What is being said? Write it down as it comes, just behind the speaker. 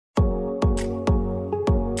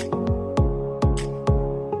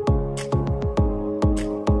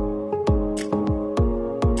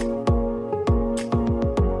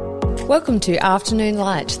Welcome to Afternoon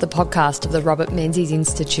Light, the podcast of the Robert Menzies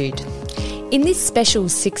Institute. In this special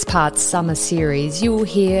six-part summer series, you will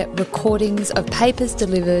hear recordings of papers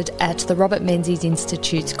delivered at the Robert Menzies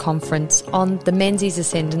Institute's conference on the Menzies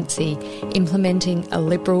Ascendency, Implementing a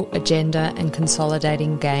Liberal Agenda and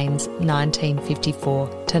Consolidating Gains 1954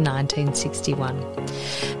 to 1961.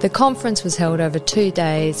 The conference was held over 2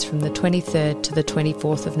 days from the 23rd to the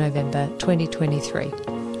 24th of November 2023.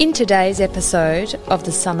 In today's episode of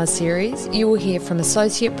the summer series, you will hear from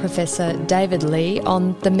Associate Professor David Lee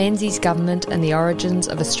on the Menzies Government and the Origins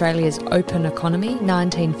of Australia's Open Economy,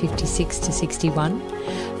 1956 to 61,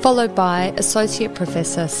 followed by Associate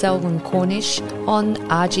Professor Selwyn Cornish on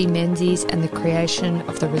RG Menzies and the creation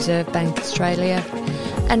of the Reserve Bank Australia,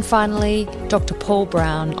 and finally Dr. Paul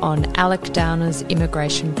Brown on Alick Downer's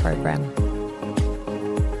immigration program.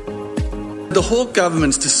 The Hawke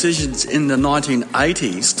government's decisions in the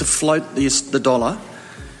 1980s to float the dollar,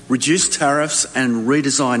 reduce tariffs and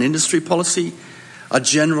redesign industry policy are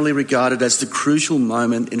generally regarded as the crucial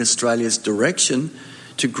moment in Australia's direction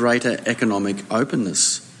to greater economic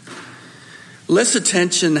openness. Less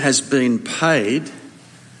attention has been paid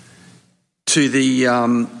to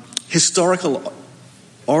the historical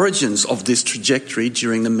origins of this trajectory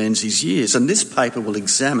during the Menzies years, and this paper will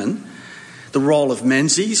examine the role of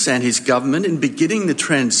Menzies and his government in beginning the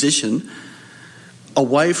transition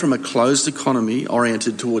away from a closed economy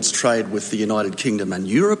oriented towards trade with the United Kingdom and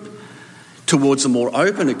Europe towards a more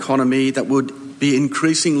open economy that would be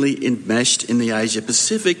increasingly enmeshed in the Asia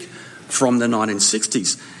Pacific from the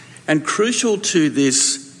 1960s. And crucial to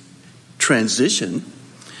this transition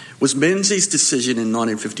was Menzies' decision in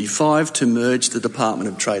 1955 to merge the Department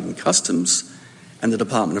of Trade and Customs and the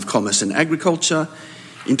Department of Commerce and Agriculture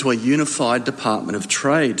into a unified Department of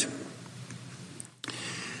Trade.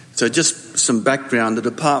 So just some background, the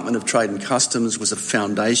Department of Trade and Customs was a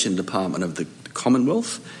foundation department of the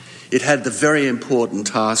Commonwealth. It had the very important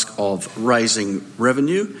task of raising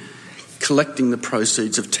revenue, collecting the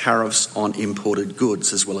proceeds of tariffs on imported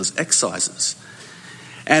goods as well as excises.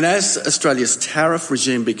 And as Australia's tariff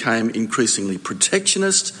regime became increasingly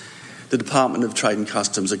protectionist, the Department of Trade and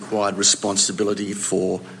Customs acquired responsibility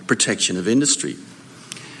for protection of industry.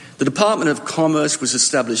 The Department of Commerce was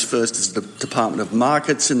established first as the Department of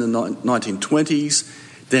Markets in the 1920s,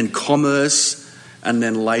 then Commerce, and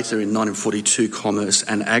then later in 1942 Commerce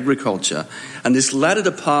and Agriculture. And this latter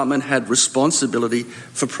department had responsibility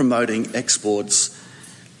for promoting exports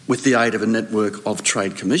with the aid of a network of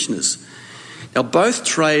trade commissioners. Now, both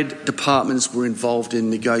trade departments were involved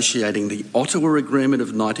in negotiating the Ottawa Agreement of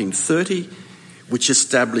 1930, which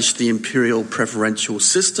established the imperial preferential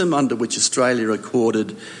system under which Australia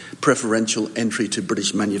accorded preferential entry to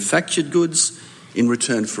British manufactured goods in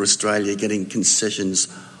return for Australia getting concessions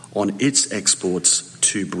on its exports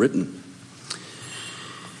to Britain.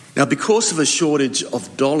 Now, because of a shortage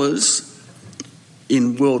of dollars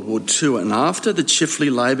in World War II and after, the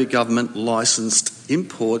Chifley Labor government licensed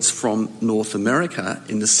imports from North America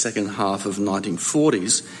in the second half of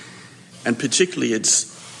 1940s, and particularly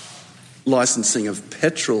its licensing of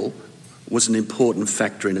petrol was an important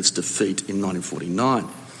factor in its defeat in 1949.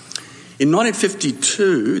 In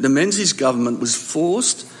 1952, the Menzies government was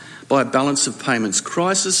forced by a balance of payments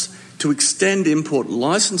crisis to extend import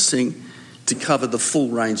licensing to cover the full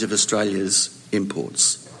range of Australia's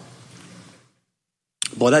imports.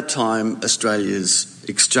 By that time, Australia's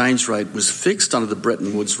exchange rate was fixed under the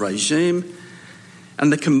Bretton Woods regime,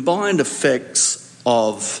 and the combined effects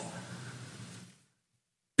of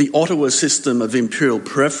the Ottawa system of imperial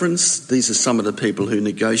preference, these are some of the people who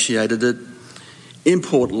negotiated it,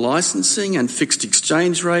 import licensing and fixed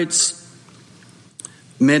exchange rates,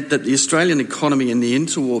 meant that the Australian economy in the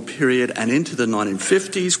interwar period and into the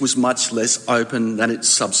 1950s was much less open than it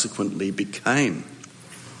subsequently became.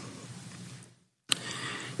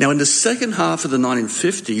 Now, in the second half of the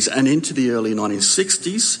 1950s and into the early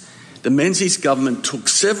 1960s, the Menzies government took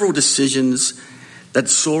several decisions that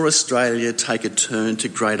saw Australia take a turn to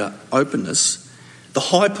greater openness. The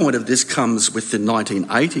high point of this comes with the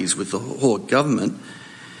 1980s with the Hawke government,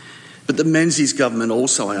 but the Menzies government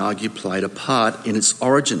also, I argue, played a part in its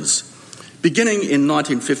origins. Beginning in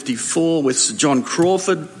 1954 with Sir John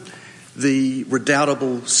Crawford, the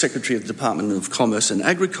redoubtable Secretary of the Department of Commerce and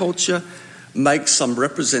Agriculture, makes some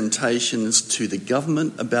representations to the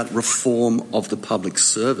government about reform of the public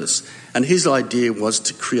service. And his idea was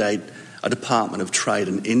to create a Department of Trade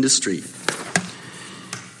and Industry.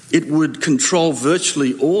 It would control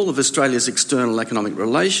virtually all of Australia's external economic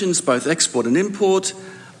relations, both export and import,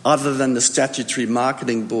 other than the statutory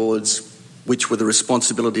marketing boards, which were the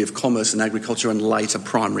responsibility of Commerce and Agriculture and later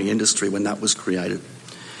primary industry when that was created.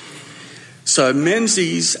 So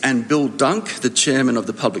Menzies and Bill Dunk, the chairman of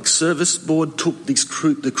the Public Service Board, took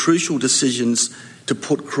the crucial decisions to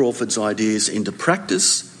put Crawford's ideas into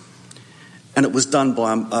practice, and it was done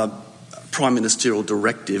by a prime ministerial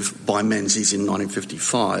directive by Menzies in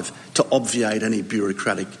 1955 to obviate any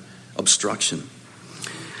bureaucratic obstruction.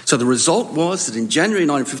 So the result was that in January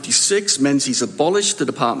 1956, Menzies abolished the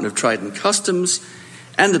Department of Trade and Customs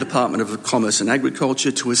and the Department of Commerce and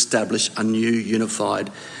Agriculture to establish a new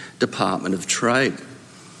unified Department of Trade.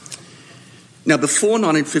 Now, before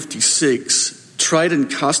 1956, Trade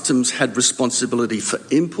and Customs had responsibility for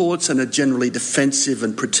imports and a generally defensive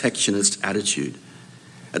and protectionist attitude.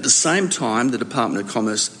 At the same time, the Department of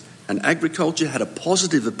Commerce and Agriculture had a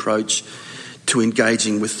positive approach to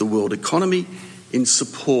engaging with the world economy in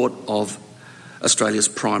support of Australia's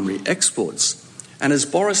primary exports. And as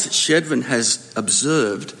Boris Shedvin has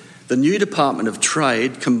observed, the new Department of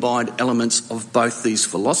Trade combined elements of both these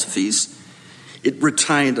philosophies. It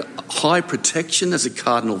retained high protection as a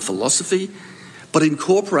cardinal philosophy, but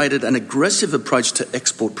incorporated an aggressive approach to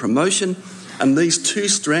export promotion, and these two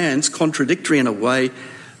strands, contradictory in a way,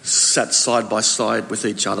 sat side by side with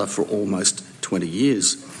each other for almost 20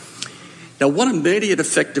 years. Now, one immediate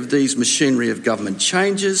effect of these machinery of government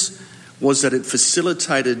changes was that it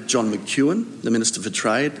facilitated John McEwen, the Minister for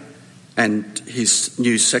Trade, and his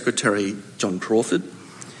new Secretary, John Crawford,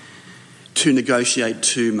 to negotiate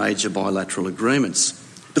two major bilateral agreements.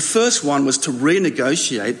 The first one was to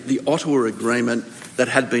renegotiate the Ottawa Agreement that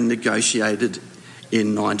had been negotiated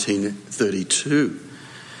in 1932.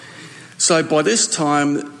 So by this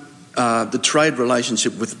time, the trade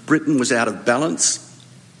relationship with Britain was out of balance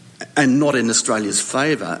and not in Australia's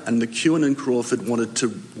favour, and McEwen and Crawford wanted to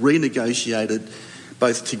renegotiate it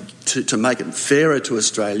both to make it fairer to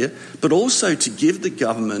Australia, but also to give the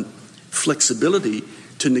government flexibility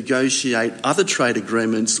to negotiate other trade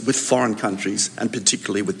agreements with foreign countries, and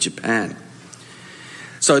particularly with Japan.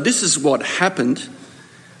 So this is what happened.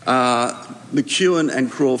 McEwen and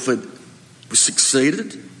Crawford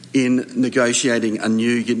succeeded in negotiating a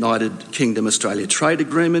new United Kingdom-Australia trade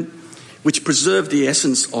agreement, which preserved the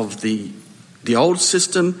essence of the old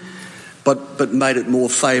system, but made it more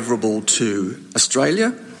favourable to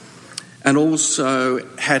Australia, and also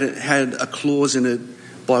had a clause in it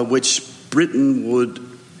by which Britain would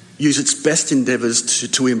use its best endeavours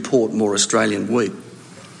to import more Australian wheat.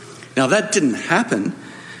 Now, that didn't happen,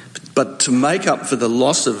 but to make up for the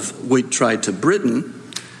loss of wheat trade to Britain,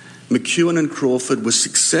 McEwen and Crawford were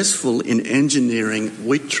successful in engineering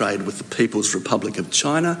wheat trade with the People's Republic of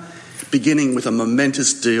China, beginning with a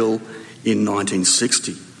momentous deal in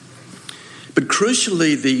 1960. But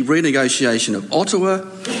crucially, the renegotiation of Ottawa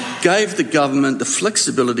gave the government the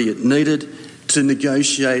flexibility it needed to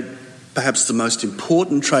negotiate perhaps the most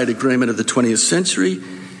important trade agreement of the 20th century,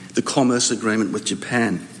 the Commerce Agreement with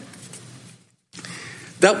Japan.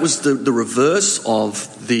 That was the reverse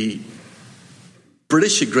of the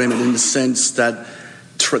British agreement in the sense that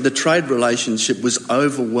the trade relationship was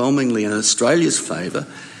overwhelmingly in Australia's favour,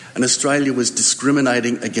 and Australia was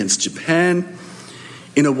discriminating against Japan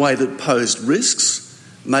in a way that posed risks,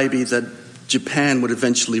 maybe that Japan would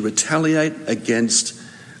eventually retaliate against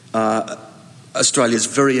Australia's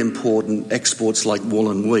very important exports like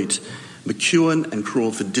wool and wheat. McEwen and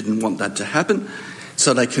Crawford didn't want that to happen,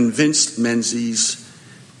 so they convinced Menzies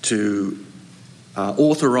to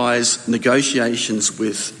authorise negotiations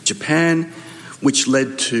with Japan, which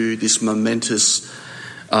led to this momentous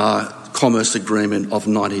Commerce Agreement of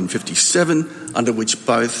 1957, under which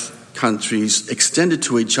both countries extended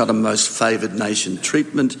to each other most favoured nation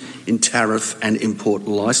treatment in tariff and import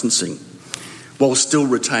licensing, while still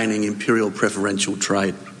retaining imperial preferential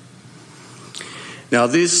trade. Now,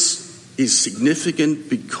 this is significant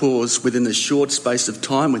because within a short space of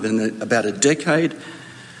time, within about a decade,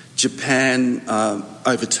 Japan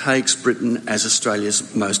overtakes Britain as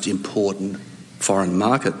Australia's most important foreign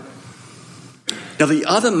market. Now, the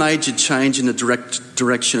other major change in the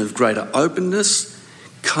direction of greater openness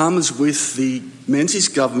comes with the Menzies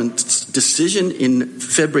Government's decision in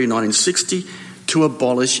February 1960 to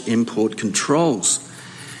abolish import controls.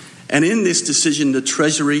 And in this decision, the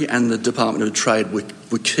Treasury and the Department of Trade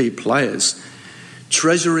were key players.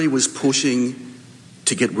 Treasury was pushing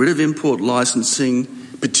to get rid of import licensing,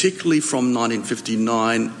 particularly from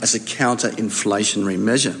 1959 as a counter-inflationary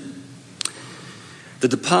measure. The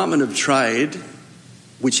Department of Trade,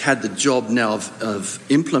 which had the job now of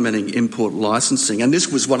implementing import licensing, and this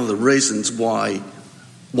was one of the reasons why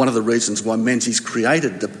Menzies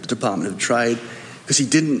created the Department of Trade, because he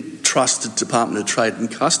didn't trust the Department of Trade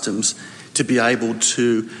and Customs to be able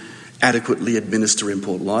to adequately administer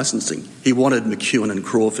import licensing. He wanted McEwen and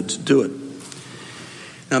Crawford to do it.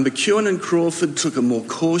 Now, McEwen and Crawford took a more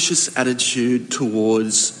cautious attitude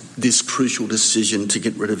towards this crucial decision to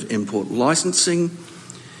get rid of import licensing.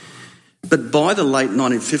 But by the late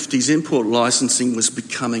 1950s, import licensing was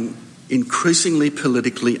becoming increasingly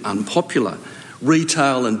politically unpopular.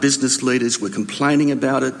 Retail and business leaders were complaining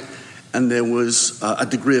about it, and there was a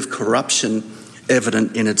degree of corruption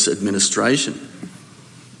evident in its administration.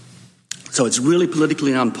 So it's really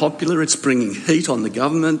politically unpopular. It's bringing heat on the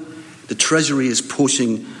government. The Treasury is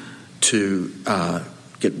pushing to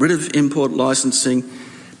get rid of import licensing,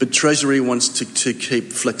 but Treasury wants to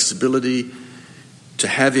keep flexibility, to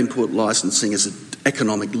have import licensing as an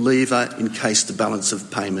economic lever in case the balance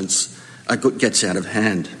of payments gets out of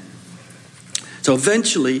hand. So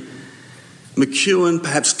eventually, McEwen,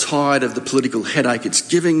 perhaps tired of the political headache it's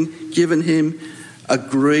given him,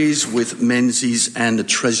 agrees with Menzies and the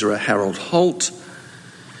Treasurer Harold Holt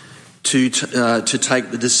to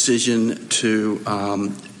take the decision to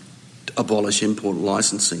abolish import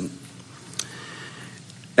licensing.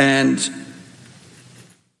 And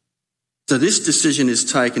so this decision is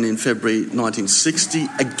taken in February 1960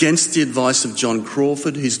 against the advice of John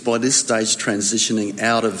Crawford, who's by this stage transitioning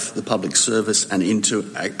out of the public service and into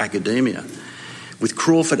academia. With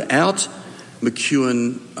Crawford out,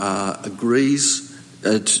 McEwen agrees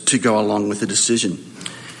to go along with the decision.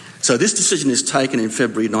 So this decision is taken in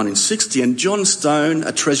February 1960, and John Stone,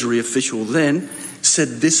 a Treasury official then,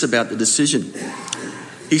 said this about the decision.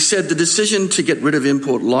 He said the decision to get rid of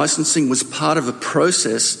import licensing was part of a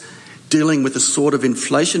process dealing with a sort of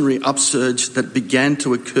inflationary upsurge that began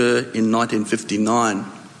to occur in 1959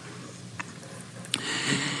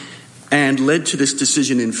 and led to this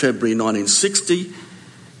decision in February 1960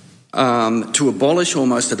 to abolish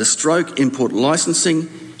almost at a stroke import licensing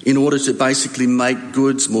in order to basically make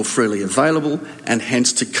goods more freely available and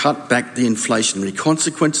hence to cut back the inflationary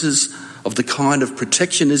consequences of the kind of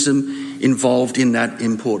protectionism involved in that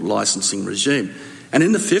import licensing regime. And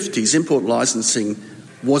in the 50s, import licensing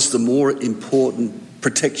was the more important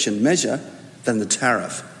protection measure than the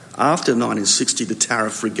tariff. After 1960, the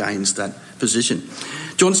tariff regains that position.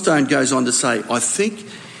 John Stone goes on to say, I think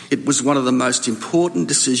it was one of the most important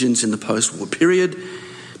decisions in the post-war period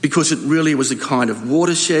because it really was a kind of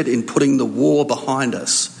watershed in putting the war behind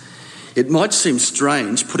us. It might seem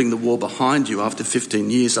strange putting the war behind you after 15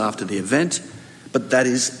 years after the event, but that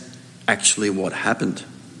is actually what happened.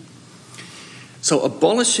 So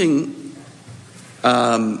abolishing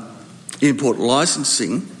import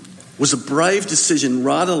licensing was a brave decision,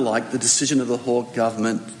 rather like the decision of the Hawke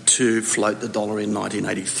government to float the dollar in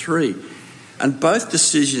 1983. And both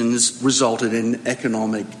decisions resulted in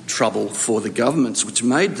economic trouble for the governments which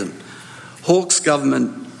made them. Hawke's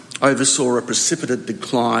government oversaw a precipitate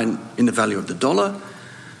decline in the value of the dollar,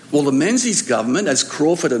 while the Menzies government, as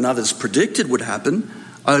Crawford and others predicted would happen,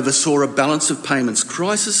 oversaw a balance of payments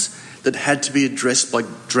crisis that had to be addressed by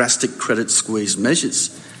drastic credit squeeze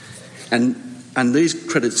measures. And these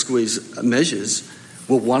credit squeeze measures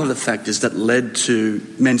were one of the factors that led to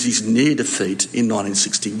Menzies' near defeat in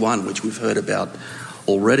 1961, which we've heard about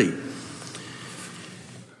already.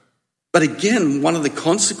 But again, one of the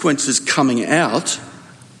consequences coming out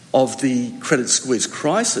of the credit squeeze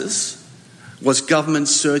crisis was government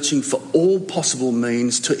searching for all possible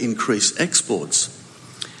means to increase exports.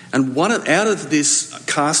 And out of this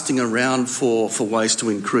casting around for ways to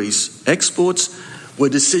increase exports were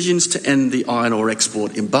decisions to end the iron ore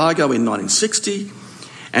export embargo in 1960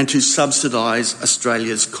 and to subsidise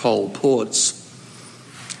Australia's coal ports.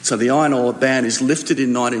 So the iron ore ban is lifted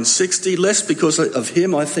in 1960, less because of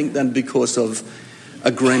him, I think, than because of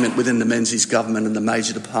agreement within the Menzies government and the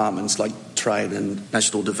major departments like Trade and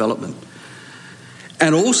National Development.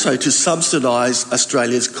 And also to subsidise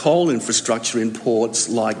Australia's coal infrastructure in ports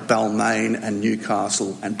like Balmain and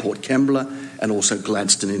Newcastle and Port Kembla and also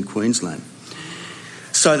Gladstone in Queensland.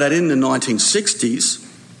 So that in the 1960s,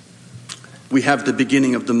 we have the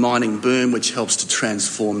beginning of the mining boom, which helps to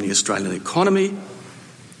transform the Australian economy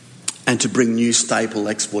and to bring new staple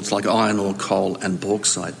exports like iron ore, coal and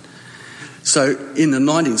bauxite. So in the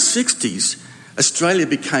 1960s, Australia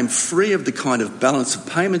became free of the kind of balance of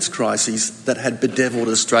payments crises that had bedevilled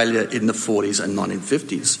Australia in the 40s and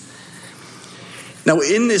 1950s. Now,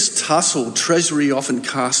 in this tussle, Treasury often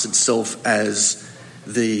cast itself as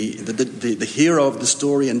the hero of the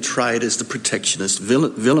story and trade as the protectionist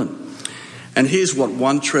villain. And here's what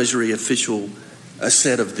one Treasury official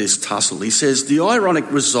said of this tussle. He says, the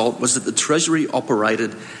ironic result was that the Treasury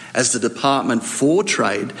operated as the Department for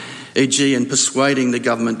Trade, e.g. in persuading the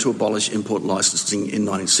government to abolish import licensing in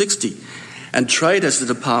 1960, and Trade as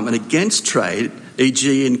the Department against Trade,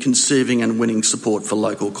 e.g. in conceiving and winning support for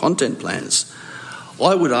local content plans.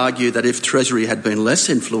 I would argue that if Treasury had been less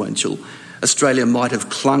influential, Australia might have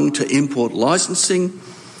clung to import licensing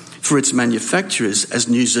for its manufacturers as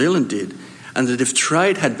New Zealand did, and that if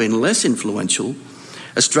trade had been less influential,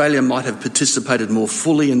 Australia might have participated more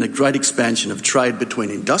fully in the great expansion of trade between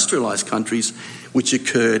industrialised countries which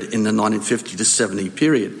occurred in the 1950 to 70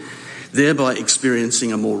 period, thereby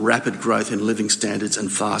experiencing a more rapid growth in living standards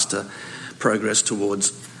and faster progress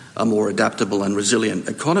towards a more adaptable and resilient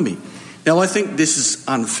economy. Now, I think this is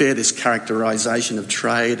unfair, this characterisation of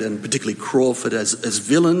trade and particularly Crawford as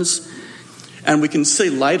villains. And we can see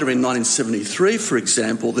later in 1973, for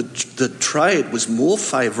example, that the trade was more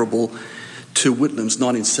favourable to Whitlam's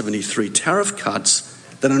 1973 tariff cuts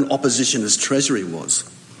than an oppositionist Treasury was.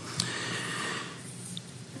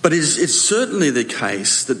 But it's certainly the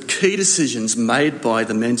case that key decisions made by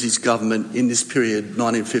the Menzies government in this period,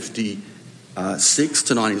 1956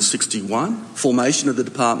 to 1961, formation of the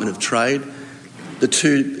Department of Trade, the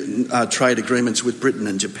two trade agreements with Britain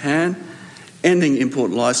and Japan, ending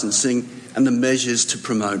import licensing, and the measures to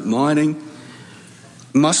promote mining,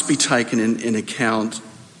 must be taken in account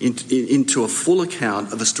into a full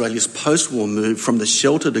account of Australia's post-war move from the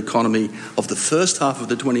sheltered economy of the first half of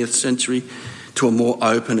the 20th century to a more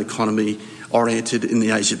open economy oriented in the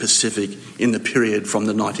Asia Pacific in the period from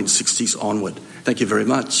the 1960s onward. Thank you very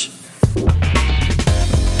much.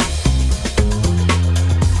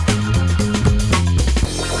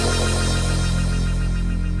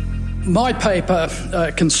 My paper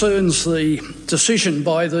concerns the decision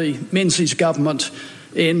by the Menzies Government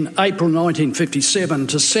in April 1957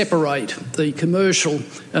 to separate the commercial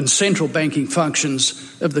and central banking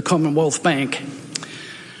functions of the Commonwealth Bank.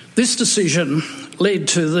 This decision led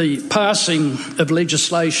to the passing of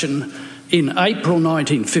legislation in April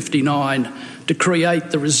 1959 to create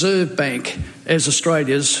the Reserve Bank as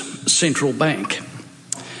Australia's central bank.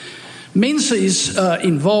 Menzies'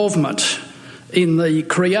 involvement in the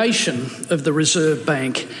creation of the Reserve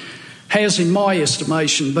Bank has, in my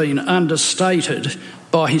estimation, been understated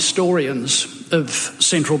by historians of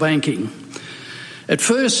central banking. At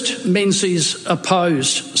first, Menzies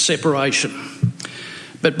opposed separation,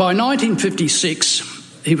 but by 1956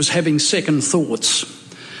 he was having second thoughts,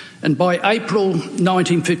 and by April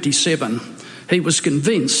 1957 he was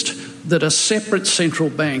convinced that a separate central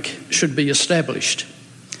bank should be established.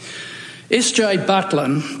 S.J.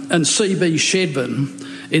 Butlin and C.B.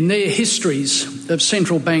 Shedvin, in their histories of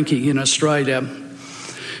central banking in Australia,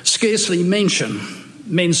 scarcely mention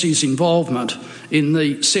Menzies' involvement in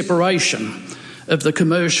the separation of the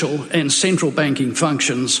commercial and central banking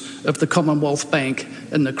functions of the Commonwealth Bank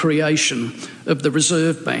and the creation of the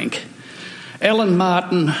Reserve Bank. Alan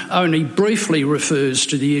Martin only briefly refers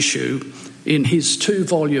to the issue in his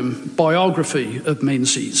 2-volume biography of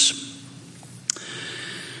Menzies.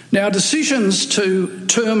 Now, decisions to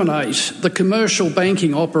terminate the commercial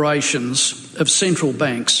banking operations of central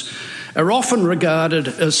banks are often regarded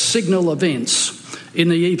as signal events in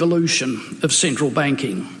the evolution of central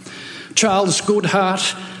banking. Charles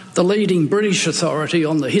Goodhart, the leading British authority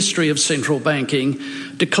on the history of central banking,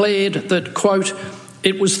 declared that, quote,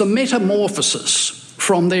 "It was the metamorphosis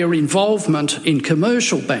from their involvement in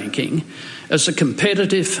commercial banking as a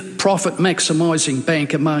competitive, profit-maximising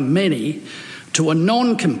bank among many to a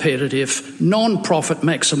non-competitive, non-profit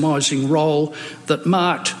maximising role that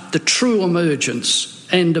marked the true emergence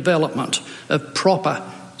and development of proper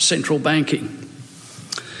central banking."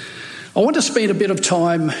 I want to spend a bit of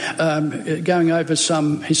time going over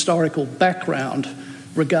some historical background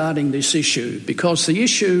regarding this issue, because the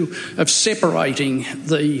issue of separating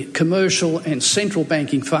the commercial and central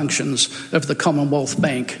banking functions of the Commonwealth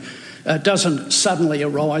Bank doesn't suddenly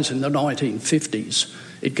arise in the 1950s.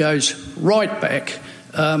 It goes right back,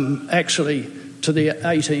 actually, to the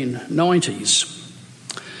 1890s.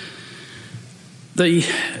 The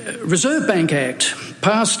Reserve Bank Act,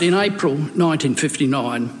 passed in April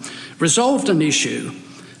 1959, resolved an issue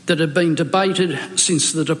that had been debated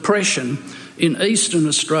since the Depression in Eastern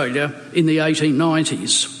Australia in the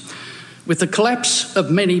 1890s, with the collapse of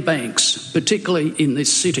many banks, particularly in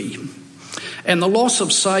this city, and the loss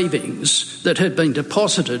of savings that had been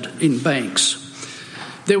deposited in banks.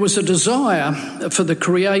 There was a desire for the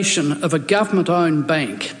creation of a government-owned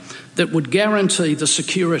bank that would guarantee the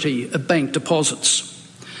security of bank deposits.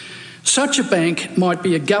 Such a bank might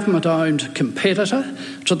be a government-owned competitor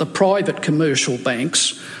to the private commercial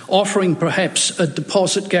banks, offering perhaps a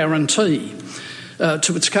deposit guarantee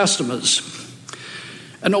to its customers.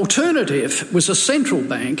 An alternative was a central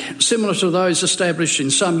bank, similar to those established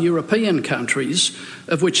in some European countries,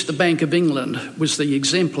 of which the Bank of England was the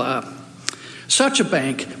exemplar. Such a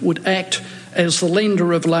bank would act as the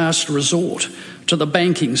lender of last resort to the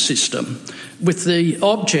banking system with the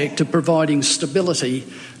object of providing stability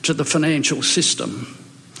to the financial system.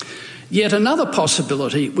 Yet another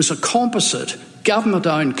possibility was a composite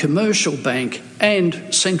government-owned commercial bank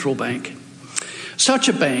and central bank. Such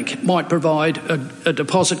a bank might provide a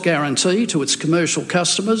deposit guarantee to its commercial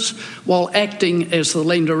customers while acting as the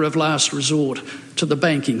lender of last resort to the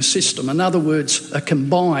banking system. In other words, a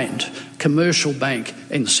combined commercial bank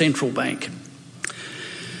and central bank.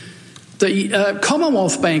 The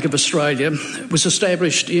Commonwealth Bank of Australia was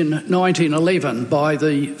established in 1911 by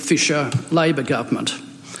the Fisher Labor government.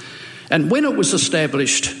 And when it was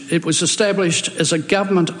established as a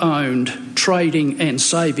government-owned trading and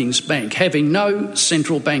savings bank, having no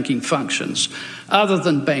central banking functions other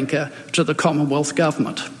than banker to the Commonwealth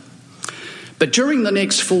Government. But during the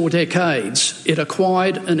next 4 decades, it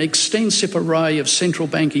acquired an extensive array of central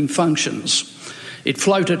banking functions. It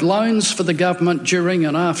floated loans for the government during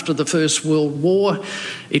and after the First World War.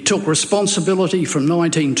 It took responsibility from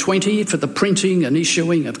 1920 for the printing and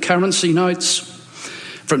issuing of currency notes.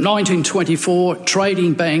 From 1924,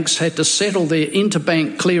 trading banks had to settle their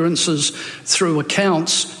interbank clearances through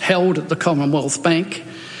accounts held at the Commonwealth Bank.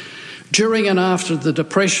 During and after the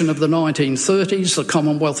Depression of the 1930s, the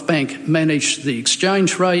Commonwealth Bank managed the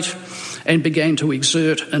exchange rate and began to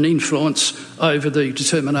exert an influence over the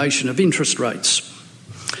determination of interest rates.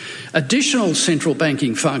 Additional central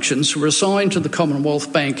banking functions were assigned to the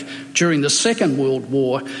Commonwealth Bank during the Second World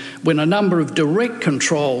War, when a number of direct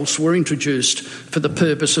controls were introduced for the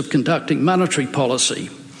purpose of conducting monetary policy.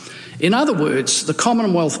 In other words, the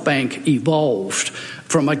Commonwealth Bank evolved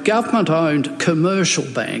from a government-owned commercial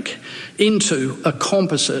bank into a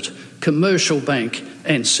composite commercial bank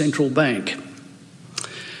and central bank.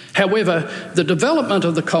 However, the development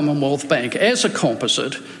of the Commonwealth Bank as a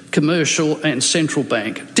composite commercial and central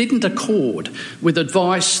bank didn't accord with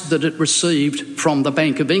advice that it received from the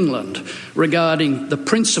Bank of England regarding the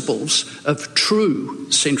principles of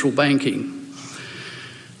true central banking.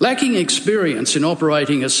 Lacking experience in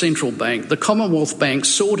operating a central bank, the Commonwealth Bank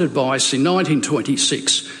sought advice in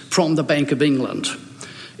 1926 from the Bank of England.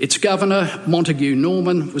 Its governor, Montague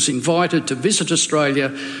Norman, was invited to visit Australia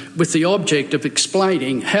with the object of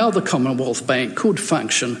explaining how the Commonwealth Bank could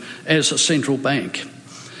function as a central bank.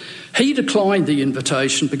 He declined the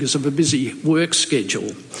invitation because of a busy work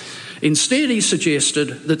schedule. Instead, he suggested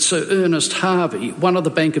that Sir Ernest Harvey, one of the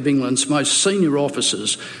Bank of England's most senior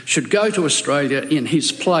officers, should go to Australia in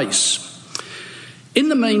his place. In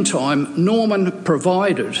the meantime, Norman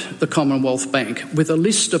provided the Commonwealth Bank with a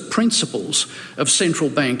list of principles of central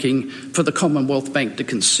banking for the Commonwealth Bank to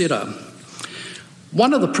consider.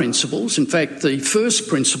 One of the principles, in fact the first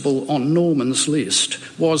principle on Norman's list,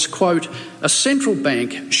 was, quote, a central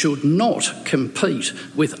bank should not compete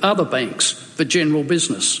with other banks for general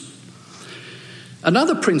business.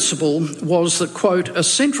 Another principle was that, quote, a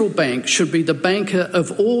central bank should be the banker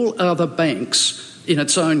of all other banks in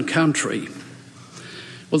its own country.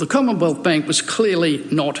 Well, the Commonwealth Bank was clearly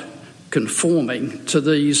not conforming to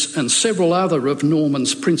these and several other of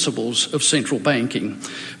Norman's principles of central banking.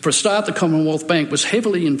 For a start, the Commonwealth Bank was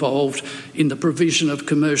heavily involved in the provision of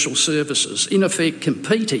commercial services, in effect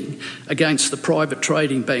competing against the private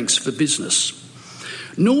trading banks for business.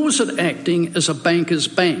 Nor was it acting as a banker's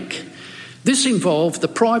bank. This involved the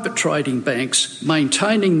private trading banks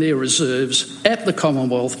maintaining their reserves at the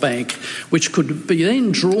Commonwealth Bank, which could be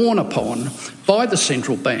then drawn upon by the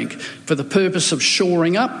central bank for the purpose of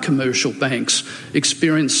shoring up commercial banks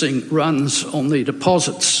experiencing runs on their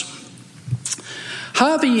deposits.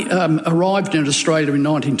 Harvey arrived in Australia in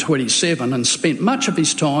 1927 and spent much of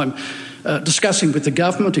his time discussing with the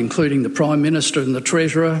government, including the Prime Minister and the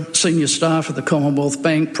Treasurer, senior staff of the Commonwealth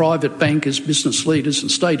Bank, private bankers, business leaders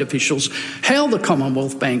and state officials, how the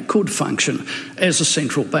Commonwealth Bank could function as a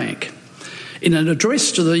central bank. In an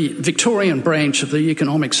address to the Victorian branch of the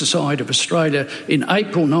Economic Society of Australia in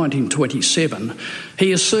April 1927,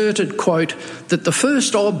 he asserted, quote, that the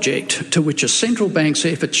first object to which a central bank's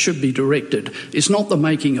efforts should be directed is not the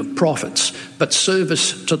making of profits, but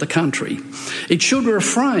service to the country. It should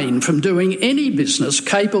refrain from doing any business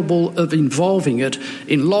capable of involving it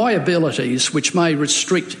in liabilities which may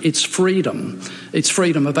restrict its freedom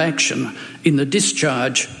of action in the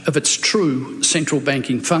discharge of its true central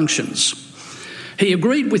banking functions. He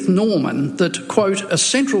agreed with Norman that, quote, a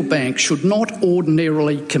central bank should not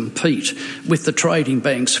ordinarily compete with the trading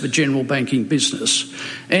banks for general banking business.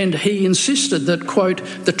 And he insisted that, quote,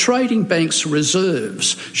 the trading banks'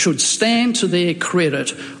 reserves should stand to their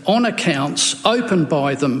credit on accounts opened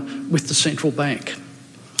by them with the central bank.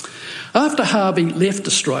 After Harvey left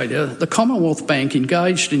Australia, the Commonwealth Bank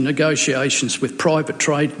engaged in negotiations with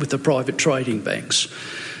the private trading banks.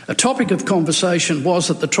 A topic of conversation was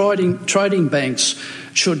that the trading banks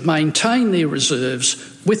should maintain their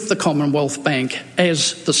reserves with the Commonwealth Bank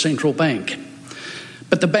as the central bank.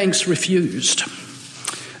 But the banks refused,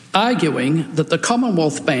 arguing that the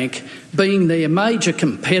Commonwealth Bank, being their major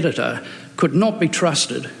competitor, could not be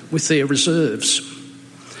trusted with their reserves.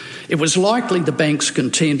 It was likely, the banks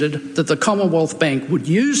contended, that the Commonwealth Bank would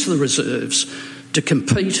use the reserves to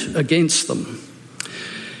compete against them.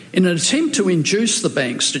 In an attempt to induce the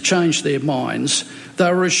banks to change their minds,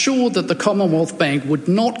 they were assured that the Commonwealth Bank would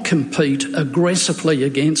not compete aggressively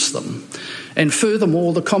against them. And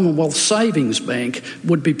furthermore, the Commonwealth Savings Bank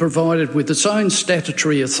would be provided with its own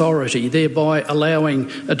statutory authority, thereby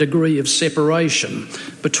allowing a degree of separation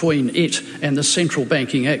between it and the central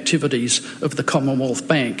banking activities of the Commonwealth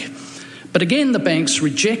Bank. But again, the banks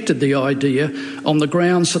rejected the idea on the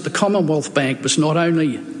grounds that the Commonwealth Bank was not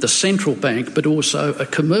only the central bank but also a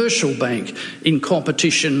commercial bank in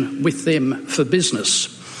competition with them for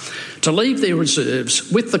business. To leave their reserves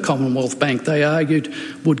with the Commonwealth Bank, they argued,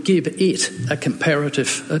 would give it a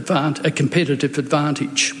competitive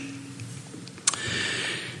advantage.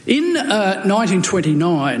 In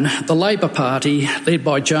 1929, the Labor Party, led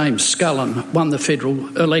by James Scullin, won the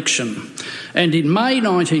federal election. And in May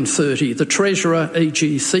 1930, the Treasurer,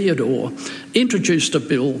 E.G. Theodore, introduced a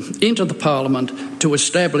bill into the Parliament to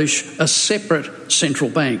establish a separate central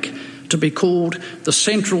bank to be called the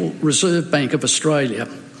Central Reserve Bank of Australia.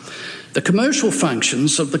 The commercial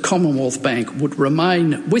functions of the Commonwealth Bank would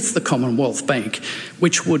remain with the Commonwealth Bank,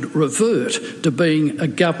 which would revert to being a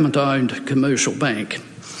government-owned commercial bank.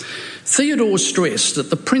 Theodore stressed that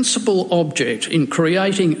the principal object in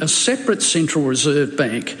creating a separate Central Reserve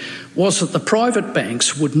Bank was that the private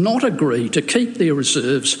banks would not agree to keep their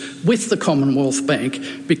reserves with the Commonwealth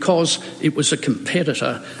Bank because it was a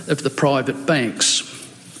competitor of the private banks.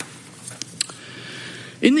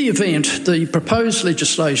 In the event, the proposed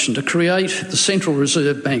legislation to create the Central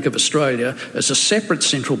Reserve Bank of Australia as a separate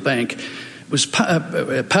central bank was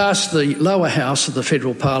passed the lower house of the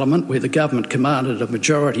federal parliament, where the government commanded a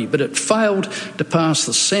majority, but it failed to pass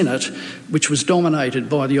the Senate, which was dominated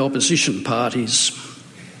by the opposition parties.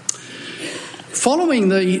 Following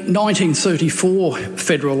the 1934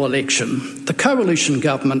 federal election, the coalition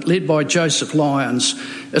government, led by Joseph Lyons,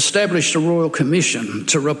 established a Royal Commission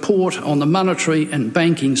to report on the monetary and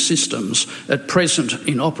banking systems at present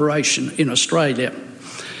in operation in Australia.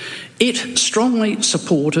 It strongly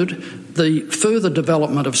supported the further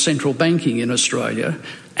development of central banking in Australia,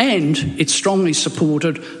 and it strongly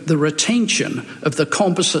supported the retention of the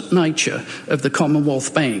composite nature of the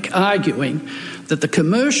Commonwealth Bank, arguing that the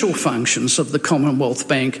commercial functions of the Commonwealth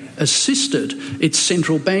Bank assisted its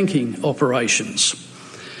central banking operations.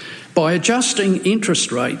 By adjusting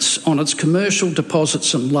interest rates on its commercial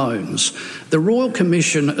deposits and loans, the Royal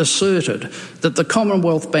Commission asserted that the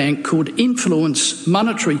Commonwealth Bank could influence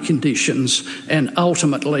monetary conditions and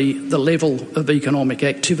ultimately the level of economic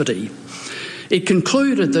activity. It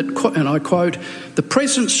concluded that, and I quote, "The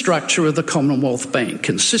present structure of the Commonwealth Bank,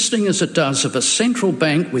 consisting as it does of a central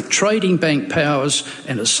bank with trading bank powers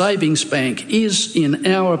and a savings bank, is, in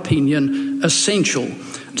our opinion, essential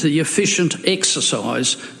to the efficient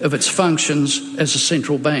exercise of its functions as a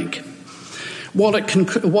central bank." While it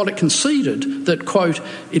conceded that, quote,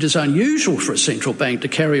 "it is unusual for a central bank to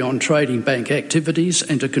carry on trading bank activities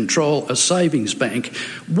and to control a savings bank,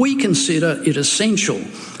 we consider it essential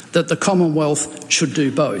that the Commonwealth should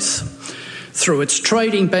do both. Through its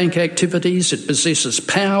trading bank activities, it possesses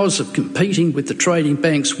powers of competing with the trading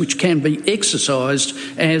banks which can be exercised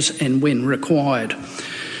as and when required.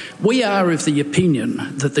 We are of the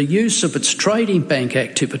opinion that the use of its trading bank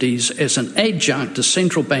activities as an adjunct to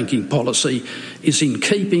central banking policy is in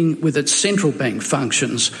keeping with its central bank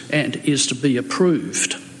functions and is to be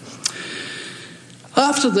approved."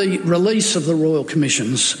 After the release of the Royal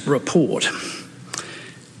Commission's report,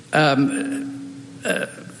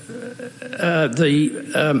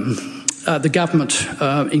 the government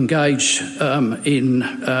engaged in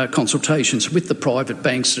consultations with the private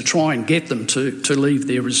banks to try and get them to leave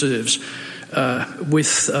their reserves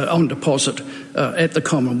on deposit at the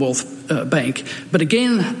Commonwealth Bank. But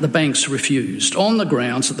again, the banks refused on the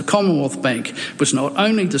grounds that the Commonwealth Bank was not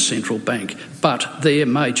only the central bank but their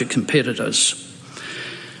major competitors.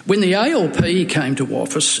 When the ALP came to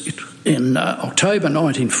office in October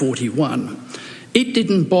 1941, It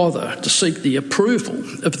didn't bother to seek the approval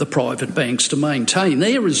of the private banks to maintain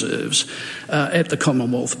their reserves at the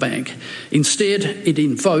Commonwealth Bank. Instead, it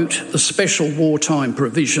invoked the special wartime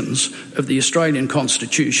provisions of the Australian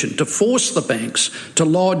Constitution to force the banks to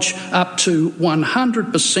lodge up to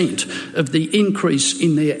 100% of the increase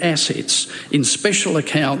in their assets in special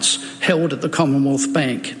accounts held at the Commonwealth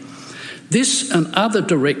Bank. This and other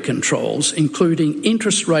direct controls, including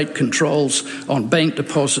interest rate controls on bank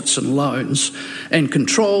deposits and loans, and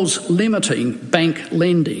controls limiting bank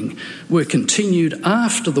lending, were continued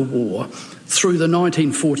after the war through the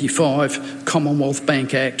 1945 Commonwealth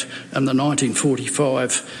Bank Act and the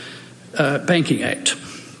 1945 Banking Act.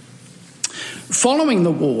 Following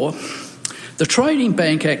the war, the trading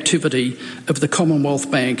bank activity of the Commonwealth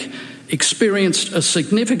Bank experienced a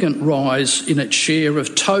significant rise in its share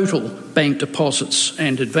of total bank deposits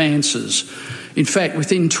and advances. In fact,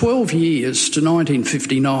 within 12 years to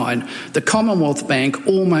 1959, the Commonwealth Bank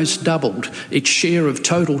almost doubled its share of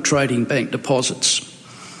total trading bank deposits.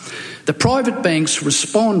 The private banks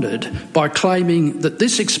responded by claiming that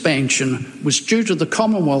this expansion was due to the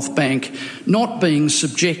Commonwealth Bank not being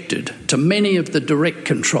subjected to many of the direct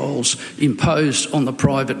controls imposed on the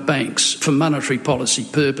private banks for monetary policy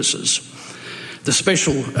purposes. The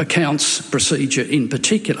special accounts procedure in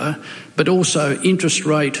particular, but also interest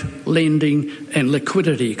rate, lending and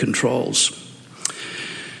liquidity controls.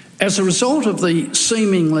 As a result of the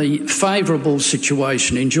seemingly favourable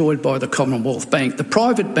situation enjoyed by the Commonwealth Bank, the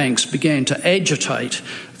private banks began to agitate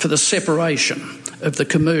for the separation of the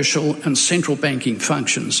commercial and central banking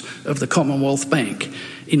functions of the Commonwealth Bank,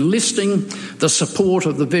 enlisting the support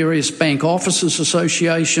of the various bank officers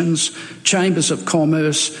associations, chambers of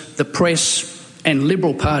commerce, the press and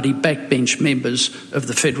Liberal Party backbench members of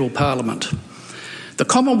the Federal Parliament. The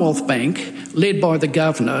Commonwealth Bank, led by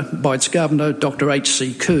its Governor, Dr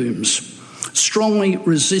H.C. Coombs, strongly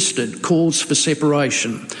resisted calls for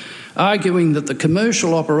separation, arguing that the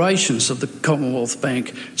commercial operations of the Commonwealth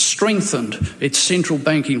Bank strengthened its central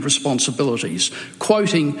banking responsibilities,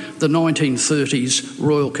 quoting the 1930s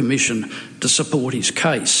Royal Commission to support his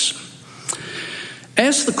case.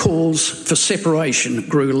 As the calls for separation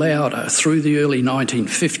grew louder through the early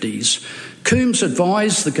 1950s, Coombs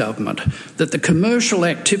advised the government that the commercial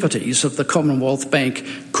activities of the Commonwealth Bank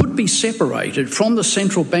could be separated from the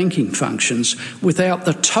central banking functions without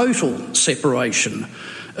the total separation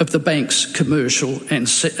of the bank's commercial and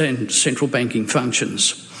central banking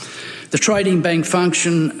functions. The trading bank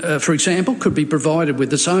function, for example, could be provided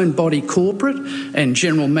with its own body corporate and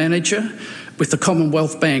general manager, with the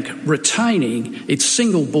Commonwealth Bank retaining its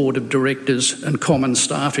single board of directors and common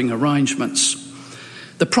staffing arrangements.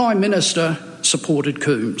 The Prime Minister supported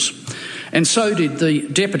Coombs, and so did the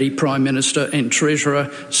Deputy Prime Minister and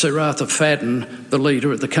Treasurer, Sir Arthur Fadden, the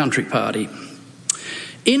leader of the Country Party.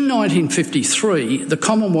 In 1953, the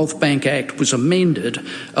Commonwealth Bank Act was amended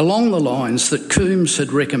along the lines that Coombs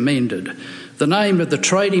had recommended. The name of the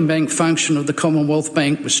trading bank function of the Commonwealth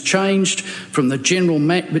Bank was changed from the General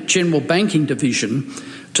Banking Division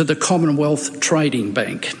to the Commonwealth Trading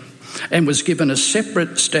Bank, and was given a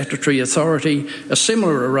separate statutory authority, a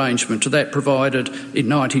similar arrangement to that provided in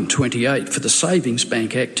 1928 for the savings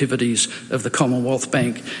bank activities of the Commonwealth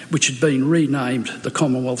Bank, which had been renamed the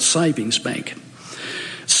Commonwealth Savings Bank.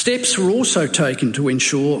 Steps were also taken to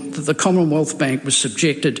ensure that the Commonwealth Bank was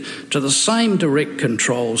subjected to the same direct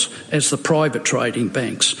controls as the private trading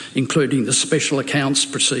banks, including the special accounts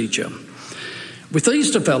procedure. With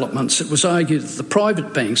these developments, it was argued that the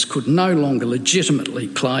private banks could no longer legitimately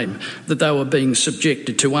claim that they were being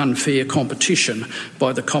subjected to unfair competition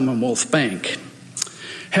by the Commonwealth Bank.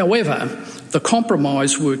 However, the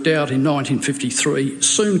compromise worked out in 1953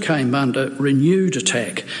 soon came under renewed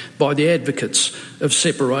attack by the advocates of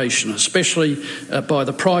separation, especially by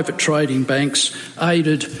the private trading banks,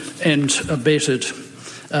 aided and abetted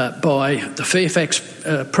by the Fairfax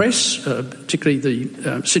press, particularly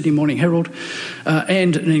the Sydney Morning Herald,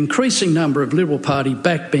 and an increasing number of Liberal Party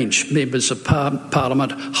backbench members of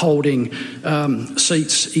Parliament holding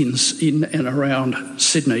seats in and around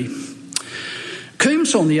Sydney.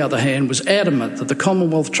 Coombs, on the other hand, was adamant that the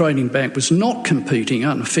Commonwealth Trading Bank was not competing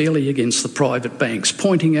unfairly against the private banks,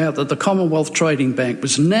 pointing out that the Commonwealth Trading Bank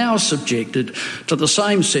was now subjected to the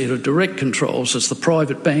same set of direct controls as the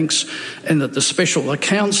private banks, and that the special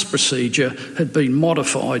accounts procedure had been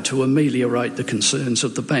modified to ameliorate the concerns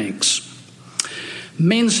of the banks.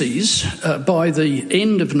 Menzies, by the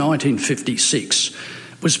end of 1956,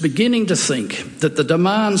 was beginning to think that the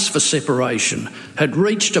demands for separation had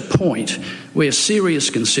reached a point where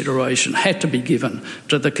serious consideration had to be given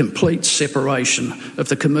to the complete separation of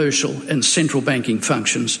the commercial and central banking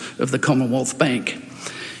functions of the Commonwealth Bank.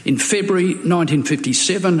 In February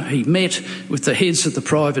 1957, he met with the heads of the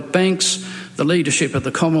private banks, the leadership of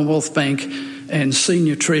the Commonwealth Bank and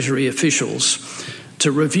senior Treasury officials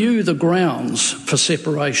to review the grounds for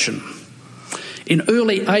separation. In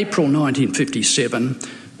early April 1957,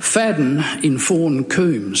 Fadden informed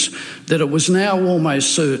Coombs that it was now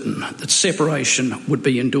almost certain that separation would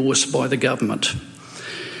be endorsed by the government.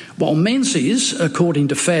 While Menzies, according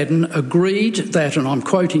to Fadden, agreed that, and I'm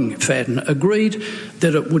quoting Fadden, agreed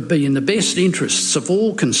that it would be in the best interests of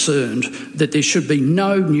all concerned that there should be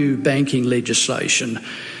no new banking legislation,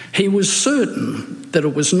 he was certain that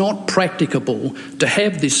it was not practicable to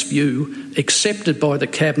have this view accepted by the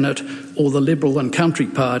Cabinet or the Liberal and Country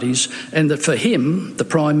parties, and that for him, the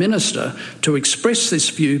Prime Minister, to express this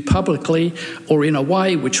view publicly or in a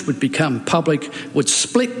way which would become public would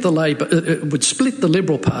split the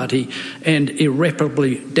Liberal Party and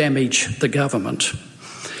irreparably damage the government.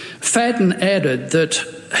 Fadden added that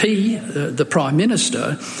he, the Prime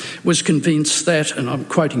Minister, was convinced that, and I'm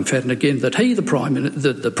quoting Fadden again, that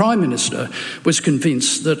the Prime Minister was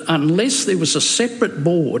convinced that unless there was a separate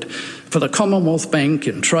board for the Commonwealth Bank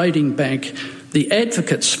and Trading Bank, the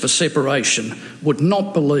advocates for separation would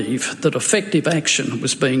not believe that effective action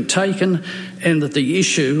was being taken and that the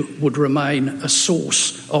issue would remain a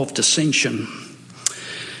source of dissension.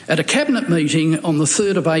 At a Cabinet meeting on the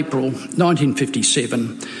 3rd of April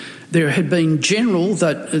 1957, there had been general,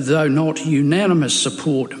 though not unanimous,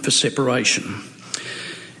 support for separation.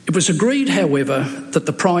 It was agreed, however, that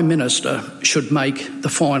the Prime Minister should make the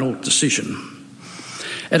final decision.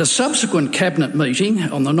 At a subsequent Cabinet meeting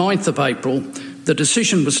on the 9th of April, the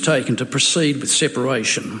decision was taken to proceed with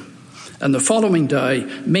separation. And the following day,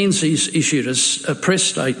 Menzies issued a press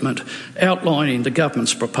statement outlining the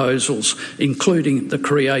government's proposals, including the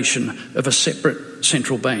creation of a separate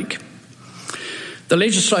central bank. The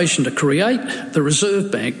legislation to create the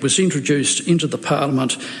Reserve Bank was introduced into the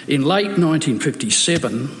Parliament in late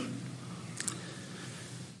 1957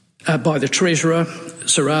 by the Treasurer,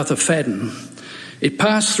 Sir Arthur Fadden. It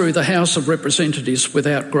passed through the House of Representatives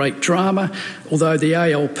without great drama, although the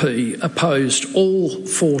ALP opposed all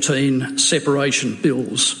 14 separation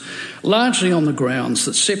bills, largely on the grounds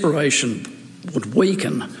that separation would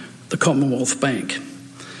weaken the Commonwealth Bank.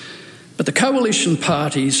 But the coalition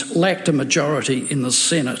parties lacked a majority in the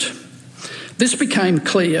Senate. This became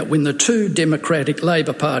clear when the two Democratic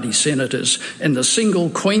Labor Party senators and the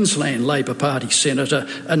single Queensland Labor Party senator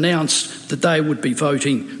announced that they would be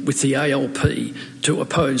voting with the ALP to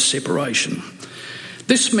oppose separation.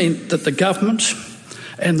 This meant that the government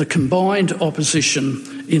and the combined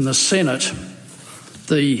opposition in the Senate,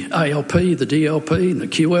 the ALP, the DLP and the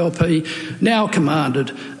QLP, now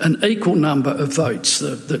commanded an equal number of votes,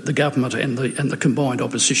 the government and the combined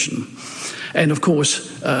opposition. And of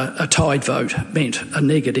course, a tied vote meant a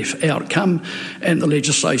negative outcome, and the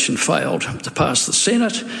legislation failed to pass the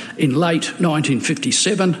Senate in late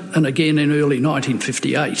 1957 and again in early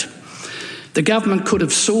 1958. The government could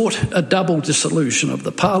have sought a double dissolution of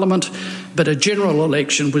the Parliament, but a general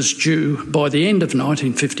election was due by the end of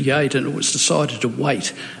 1958, and it was decided to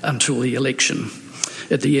wait until the election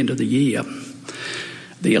at the end of the year.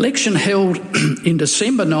 The election held in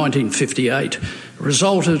December 1958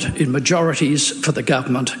 resulted in majorities for the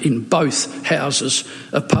government in both houses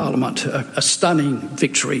of Parliament, a stunning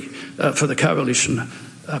victory for the coalition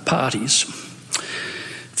parties.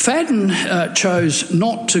 Fadden chose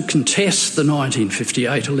not to contest the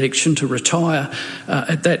 1958 election, to retire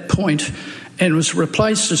at that point, and was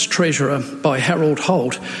replaced as Treasurer by Harold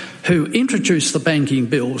Holt, who introduced the banking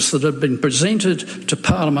bills that had been presented to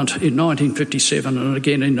Parliament in 1957 and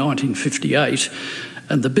again in 1958,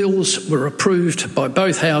 and the bills were approved by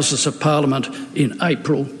both Houses of Parliament in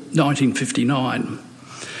April 1959.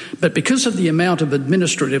 But because of the amount of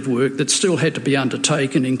administrative work that still had to be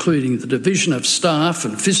undertaken, including the division of staff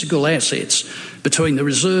and physical assets between the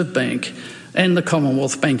Reserve Bank and the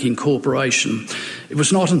Commonwealth Banking Corporation, it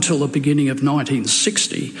was not until the beginning of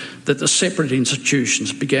 1960 that the separate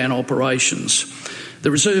institutions began operations.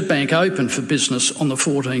 The Reserve Bank opened for business on the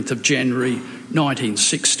 14th of January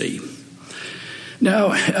 1960.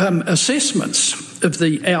 Now, assessments of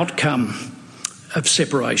the outcome of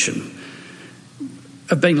separation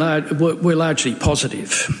were largely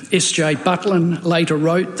positive. S.J. Butlin later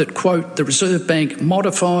wrote that, quote, the Reserve Bank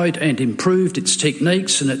modified and improved its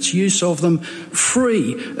techniques and its use of them,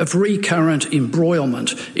 free of recurrent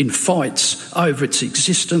embroilment in fights over its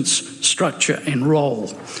existence, structure and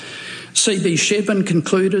role. C.B. Shevin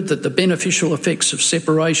concluded that the beneficial effects of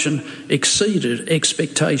separation exceeded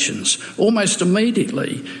expectations. Almost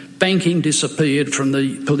immediately, banking disappeared from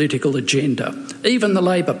the political agenda. Even the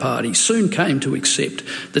Labor Party soon came to accept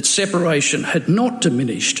that separation had not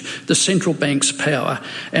diminished the central bank's power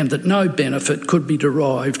and that no benefit could be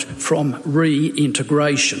derived from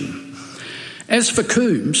reintegration. As for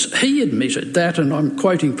Coombs, he admitted that, and I'm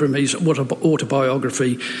quoting from his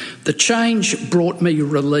autobiography, the change brought me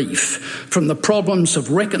relief from the problems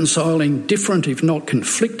of reconciling different, if not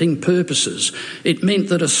conflicting, purposes. It meant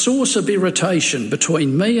that a source of irritation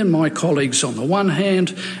between me and my colleagues on the one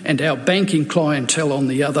hand and our banking clientele on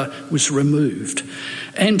the other was removed.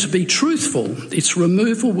 And to be truthful, its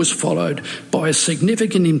removal was followed by a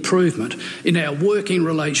significant improvement in our working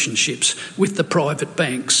relationships with the private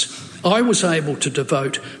banks. I was able to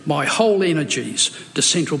devote my whole energies to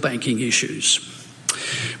central banking issues.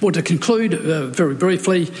 Well, to conclude very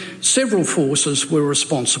briefly, several forces were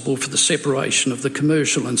responsible for the separation of the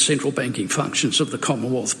commercial and central banking functions of the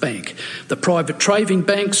Commonwealth Bank. The private trading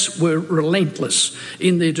banks were relentless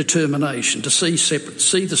in their determination to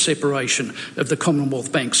see the separation of the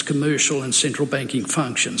Commonwealth Bank's commercial and central banking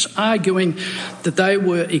functions, arguing that they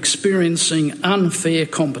were experiencing unfair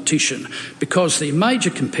competition because their major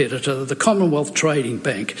competitor, the Commonwealth Trading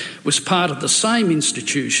Bank, was part of the same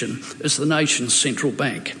institution as the nation's central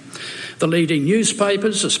bank. The leading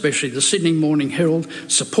newspapers, especially the Sydney Morning Herald,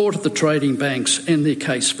 supported the trading banks and their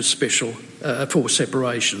case for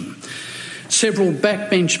separation. Several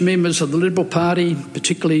backbench members of the Liberal Party,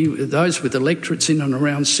 particularly those with electorates in and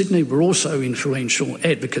around Sydney, were also influential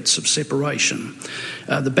advocates of separation.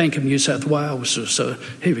 The Bank of New South Wales was a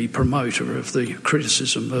heavy promoter of the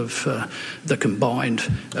criticism of the combined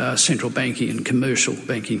central banking and commercial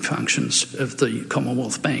banking functions of the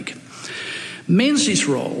Commonwealth Bank. Menzies'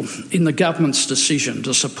 role in the government's decision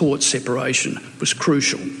to support separation was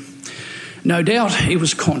crucial. No doubt he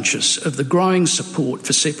was conscious of the growing support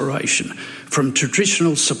for separation from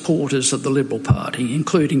traditional supporters of the Liberal Party,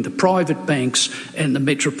 including the private banks and the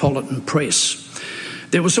metropolitan press.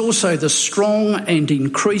 There was also the strong and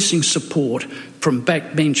increasing support from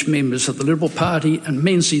backbench members of the Liberal Party, and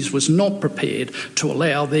Menzies was not prepared to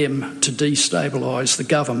allow them to destabilise the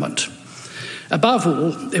government. Above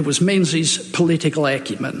all, it was Menzies' political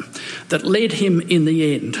acumen that led him in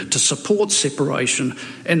the end to support separation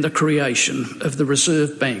and the creation of the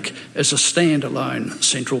Reserve Bank as a standalone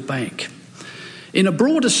central bank. In a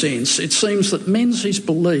broader sense, it seems that Menzies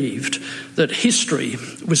believed that history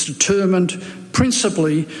was determined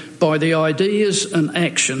principally by the ideas and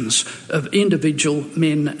actions of individual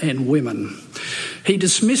men and women. He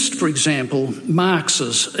dismissed, for example,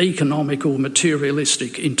 Marx's economical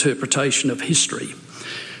materialistic interpretation of history.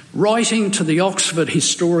 Writing to the Oxford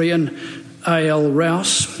historian A.L.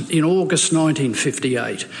 Rouse in August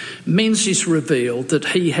 1958, Menzies revealed that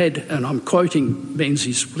he had, and I'm quoting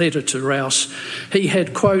Menzies' letter to Rouse, he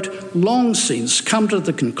had, quote, long since come to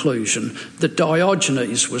the conclusion that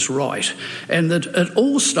Diogenes was right and that at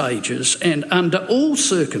all stages and under all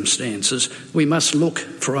circumstances we must look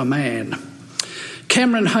for a man.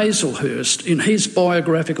 Cameron Hazelhurst, in his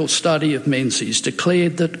biographical study of Menzies,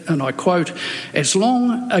 declared that, and I quote, as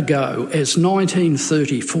long ago as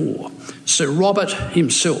 1934, Sir Robert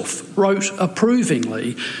himself wrote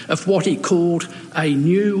approvingly of what he called a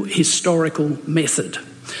new historical method,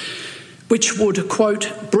 which would, quote,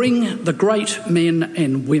 bring the great men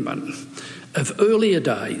and women of earlier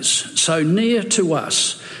days so near to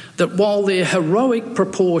us that while their heroic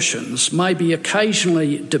proportions may be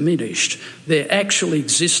occasionally diminished, their actual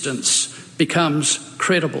existence becomes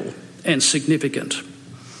credible and significant.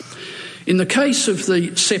 In the case of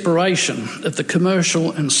the separation of the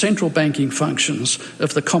commercial and central banking functions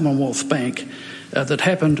of the Commonwealth Bank that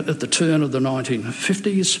happened at the turn of the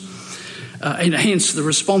 1950s, and hence the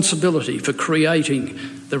responsibility for creating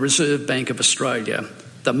the Reserve Bank of Australia,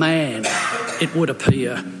 the man, it would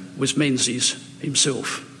appear, was Menzies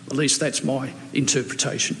himself. At least that's my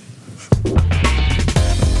interpretation.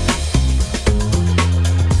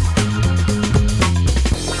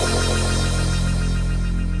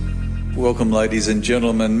 Welcome, ladies and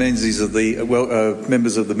gentlemen, members of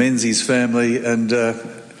the Menzies family, and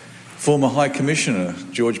former High Commissioner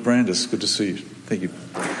George Brandis. Good to see you. Thank you.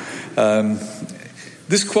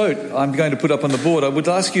 This quote I'm going to put up on the board. I would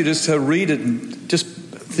ask you just to read it and just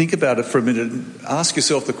think about it for a minute and ask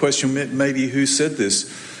yourself the question, maybe who said this,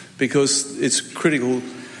 because it's critical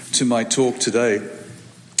to my talk today.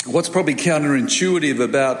 What's probably counterintuitive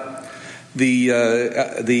about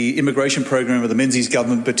the immigration program of the Menzies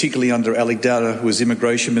government, particularly under Alick, who was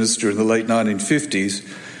immigration minister in the late 1950s,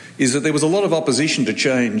 is that there was a lot of opposition to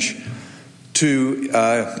change to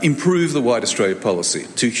improve the White Australia policy,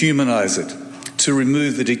 to humanise it, to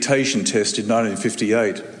remove the dictation test in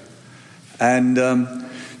 1958. And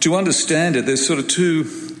to understand it, there's sort of two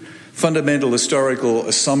fundamental historical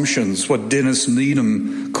assumptions, what Dennis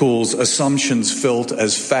Needham calls assumptions felt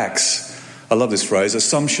as facts. I love this phrase,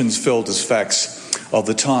 assumptions felt as facts of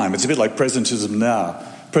the time. It's a bit like presentism now.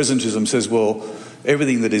 Presentism says, well,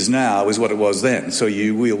 everything that is now is what it was then. So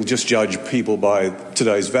we'll just judge people by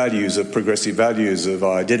today's values of progressive values of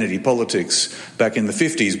identity politics back in the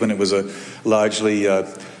 50s when it was a largely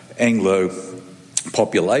Anglo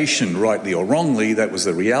population, rightly or wrongly. That was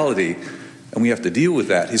the reality. And we have to deal with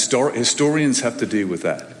that. Historians have to deal with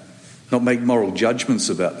that. Not make moral judgments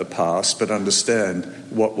about the past, but understand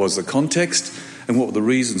what was the context and what were the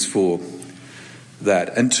reasons for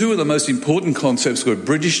that. And two of the most important concepts were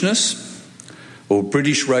Britishness, or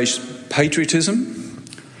British race patriotism,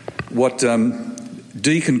 what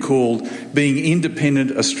Deakin called being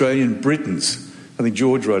independent Australian Britons. I think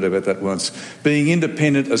George wrote about that once. Being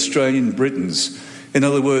independent Australian Britons. In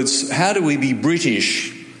other words, how do we be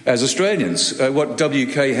British as Australians? What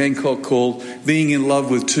W.K. Hancock called being in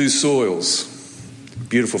love with two soils.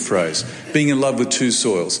 Beautiful phrase. Being in love with two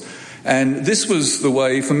soils. And this was the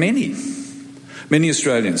way for many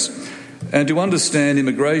Australians. And to understand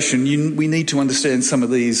immigration, we need to understand some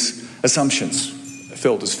of these assumptions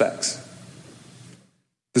felt as facts.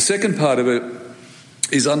 The second part of it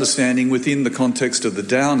is understanding within the context of the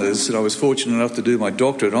Downers, and I was fortunate enough to do my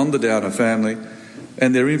doctorate on the Downer family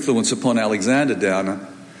and their influence upon Alexander Downer.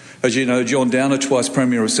 As you know, John Downer, twice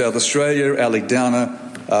Premier of South Australia, Alick Downer,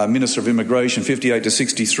 Minister of Immigration, 58 to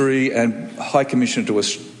 63, and High Commissioner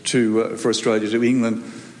for Australia to England,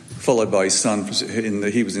 followed by his son,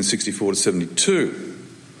 he was in 64 to 72.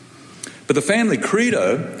 But the family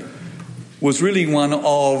credo was really one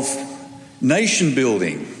of nation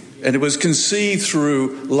building, and it was conceived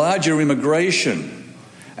through larger immigration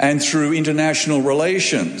and through international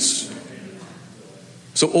relations.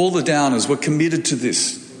 So all the Downers were committed to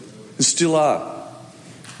this, and still are,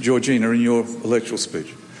 Georgina, in your electoral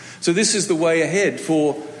speech. So this is the way ahead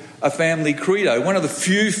for a family credo. One of the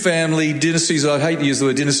few family dynasties, I hate to use the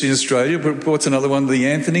word dynasty in Australia, but what's another one? The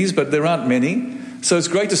Anthonys, but there aren't many. So it's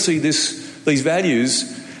great to see these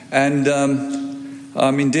values, and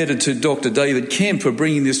I'm indebted to Dr. David Kemp for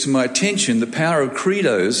bringing this to my attention, the power of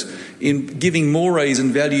credos in giving mores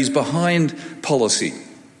and values behind policy,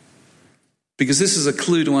 because this is a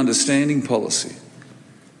clue to understanding policy.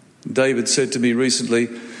 David said to me recently,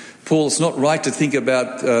 Paul, it's not right to think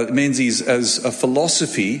about Menzies as a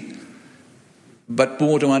philosophy, but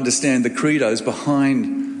more to understand the credos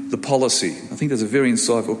behind the policy. I think that's a very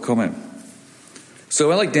insightful comment.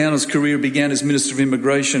 So Alick Downer's career began as Minister of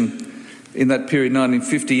Immigration in that period,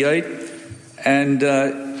 1958, and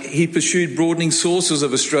he pursued broadening sources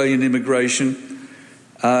of Australian immigration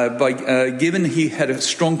given he had a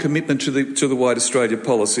strong commitment to the White Australia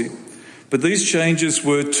policy. But these changes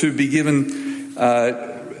were to be given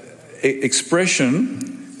expression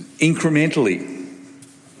incrementally.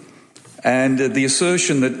 And the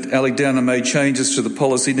assertion that Alick Downer made changes to the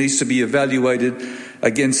policy needs to be evaluated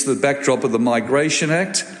against the backdrop of the Migration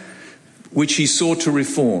Act, which he sought to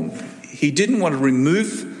reform. He didn't want to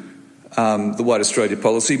remove the White Australia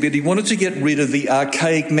policy, but he wanted to get rid of the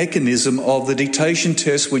archaic mechanism of the dictation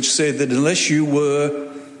test, which said that unless you were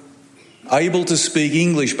able to speak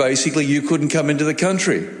English, basically, you couldn't come into the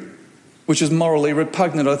country, which is morally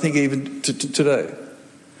repugnant, I think, even today.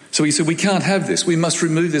 So he said, we can't have this. We must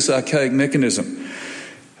remove this archaic mechanism.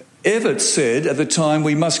 Evatt said at the time,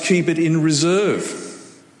 we must keep it in reserve.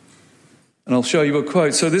 And I'll show you a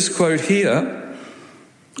quote. So this quote here,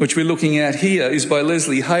 which we're looking at here, is by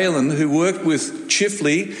Leslie Halen, who worked with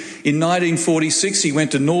Chifley in 1946. He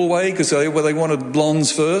went to Norway because they wanted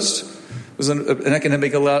blondes first. There was an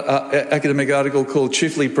academic article called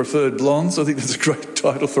Chifley Preferred Blondes. I think that's a great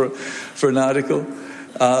title for an article.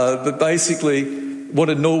 But basically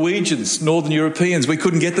wanted Norwegians, Northern Europeans. We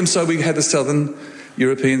couldn't get them, so we had the Southern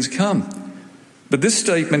Europeans come. But this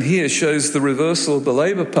statement here shows the reversal of the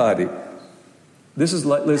Labor Party. This is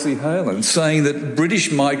like Leslie Halen saying that British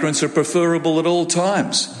migrants are preferable at all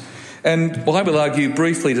times. And I will argue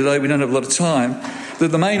briefly today, we don't have a lot of time, that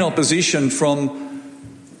the main opposition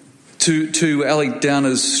to Alick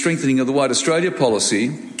Downer's strengthening of the White Australia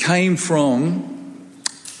policy came from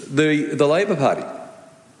the Labor Party.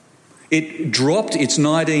 It dropped its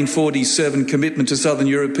 1947 commitment to Southern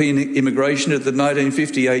European immigration at the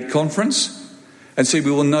 1958 conference and said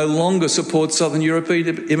we will no longer support Southern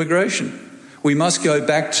European immigration. We must go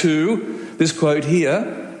back to, this quote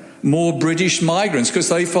here, more British migrants, because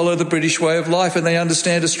they follow the British way of life and they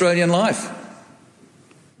understand Australian life.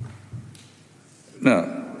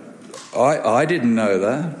 No, I didn't know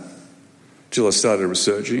that till I started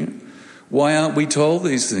researching it. Why aren't we told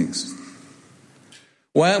these things?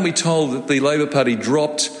 Why aren't we told that the Labor Party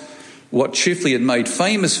dropped what Chifley had made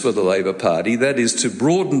famous for the Labor Party, that is to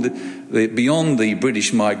broaden beyond the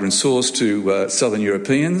British migrant source to Southern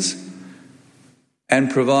Europeans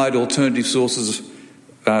and provide alternative sources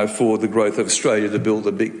for the growth of Australia to build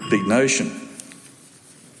a big nation?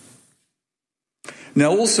 Now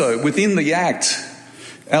also, within the Act,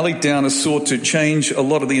 Alick Downer sought to change a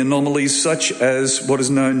lot of the anomalies, such as what is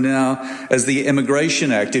known now as the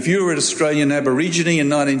Emigration Act. If you were an Australian Aborigine in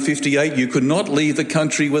 1958, you could not leave the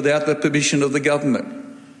country without the permission of the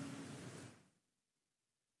government.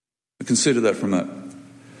 Consider that for a moment.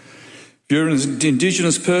 If you're an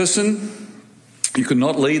Indigenous person, you could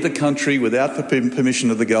not leave the country without the permission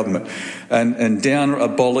of the government. And Downer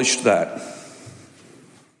abolished that.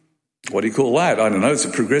 What do you call that? I don't know. It's a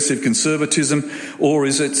progressive conservatism, or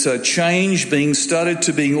is it a change being studied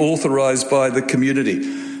to being authorised by the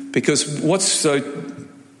community? Because what's so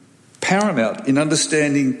paramount in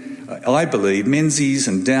understanding, I believe, Menzies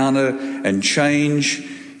and Downer and change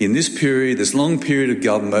in this period, this long period of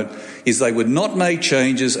government, is they would not make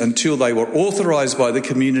changes until they were authorised by the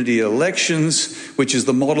community elections, which is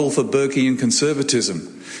the model for Burkean conservatism,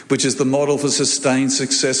 which is the model for sustained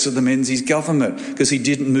success of the Menzies government, because he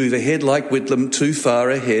didn't move ahead like Whitlam too far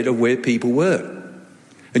ahead of where people were.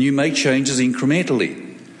 And you make changes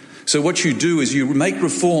incrementally. So what you do is you make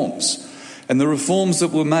reforms, and the reforms that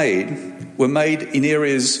were made in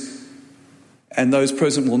areas, and those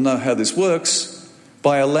present will know how this works,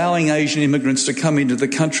 by allowing Asian immigrants to come into the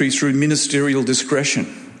country through ministerial discretion.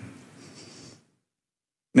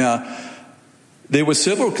 Now, there were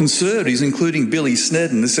several conservatives, including Billy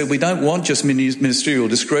Snedden, that said we don't want just ministerial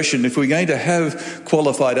discretion. If we're going to have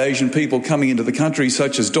qualified Asian people coming into the country,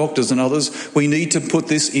 such as doctors and others, we need to put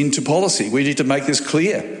this into policy. We need to make this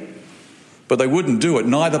clear. But they wouldn't do it.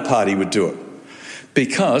 Neither party would do it.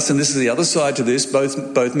 Because, and this is the other side to this,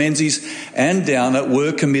 both Menzies and Downer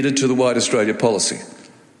were committed to the White Australia policy.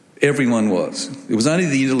 Everyone was. It was only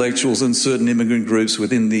the intellectuals and certain immigrant groups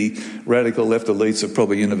within the radical left elites of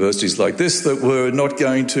probably universities like this that were not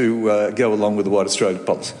going to go along with the White Australia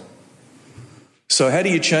policy. So how do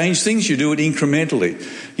you change things? You do it incrementally.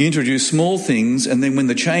 You introduce small things, and then when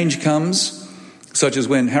the change comes, such as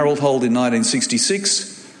when Harold Holt in 1966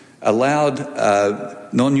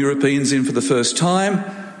 allowed non-Europeans in for the first time,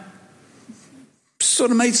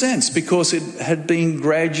 sort of made sense because it had been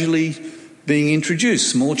gradually being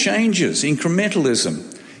introduced, small changes, incrementalism.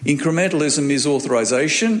 Incrementalism is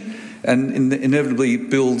authorisation and inevitably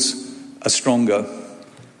builds a stronger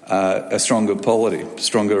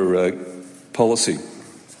policy.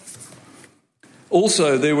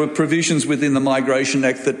 Also, there were provisions within the Migration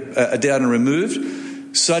Act that Downer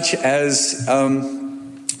removed, such as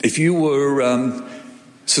if you were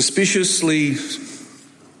suspiciously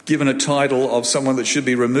given a title of someone that should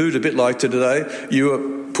be removed, a bit like today, you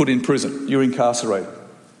were put in prison, you were incarcerated.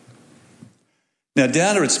 Now,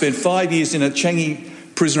 Downer had spent 5 years in a Changi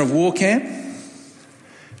prisoner of war camp.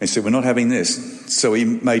 He said, we're not having this. So he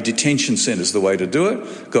made detention centres the way to do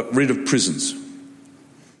it, got rid of prisons.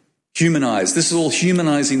 Humanised. This is all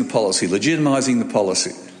humanising the policy, legitimising the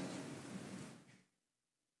policy.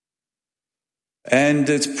 And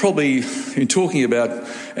it's probably, in talking about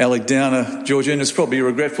Alick Downer, Georgina, it's probably a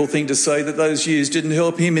regretful thing to say that those years didn't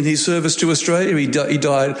help him in his service to Australia. He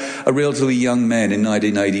died a relatively young man in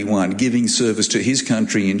 1981, giving service to his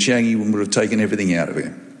country in Changi would have taken everything out of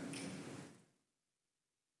him.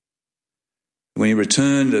 When he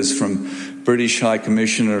returned as from British High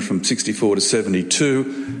Commissioner from 64 to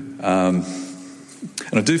 72, and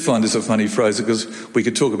I do find this a funny phrase because we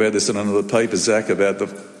could talk about this in another paper, Zach, about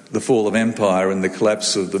the fall of empire and the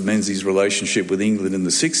collapse of the Menzies relationship with England in the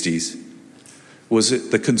 60s, was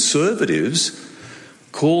that the Conservatives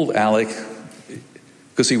called Alick,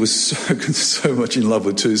 because he was so much in love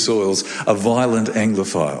with two soils, a violent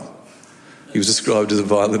Anglophile. He was described as a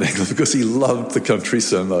violent Anglophile because he loved the country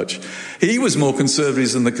so much. He was more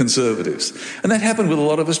conservative than the Conservatives. And that happened with a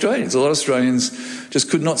lot of Australians. A lot of Australians just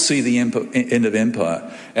could not see the end of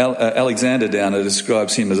empire. Alexander Downer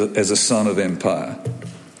describes him as a son of empire.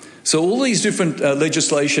 So all these different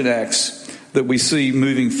legislation acts that we see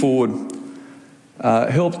moving forward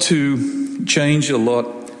helped to change a lot,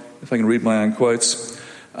 if I can read my own quotes,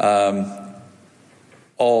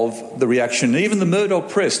 of the reaction. Even the Murdoch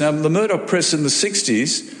press. Now, the Murdoch press in the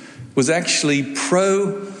 60s was actually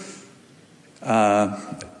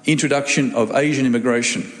pro-introduction of Asian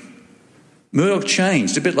immigration. Murdoch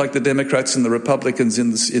changed, a bit like the Democrats and the Republicans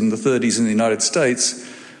in the 30s in the United States,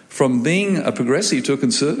 from being a progressive to a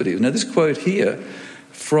conservative. Now, this quote here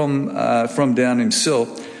from Down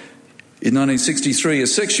himself, in 1963, a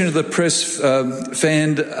section of the press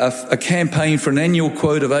fanned a campaign for an annual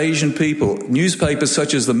quote of Asian people. Newspapers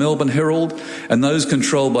such as the Melbourne Herald and those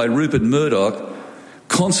controlled by Rupert Murdoch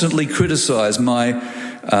constantly criticised my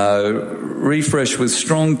refresh with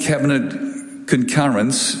strong cabinet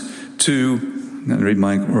concurrence to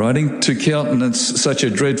countenance such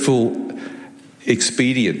a dreadful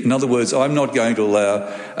expedient. In other words, I'm not going to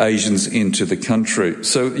allow Asians into the country.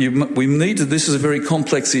 So this is a very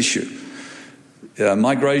complex issue.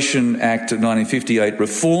 Migration Act of 1958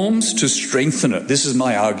 reforms to strengthen it. This is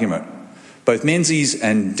my argument. Both Menzies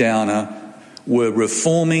and Downer were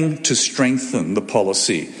reforming to strengthen the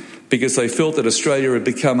policy because they felt that Australia had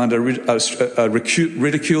become under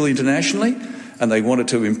ridicule internationally, and they wanted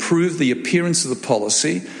to improve the appearance of the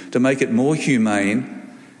policy to make it more humane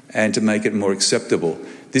and to make it more acceptable.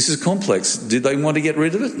 This is complex. Did they want to get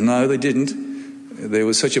rid of it? No, they didn't. There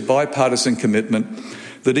was such a bipartisan commitment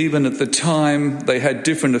that even at the time they had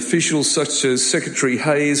different officials, such as Secretary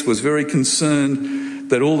Hayes was very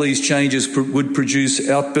concerned that all these changes would produce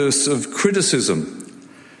outbursts of criticism.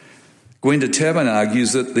 Gwenda Tabbin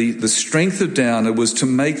argues that the strength of Downer was to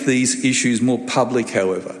make these issues more public,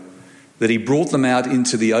 however, that he brought them out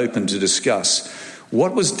into the open to discuss.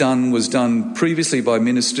 What was done previously by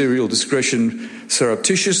ministerial discretion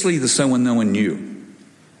surreptitiously, so no one knew.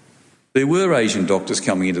 There were Asian doctors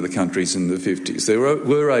coming into the countries in the 50s. There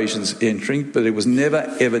were Asians entering, but it was never,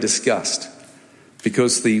 ever discussed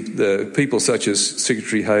because the people such as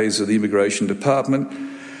Secretary Hayes of the Immigration Department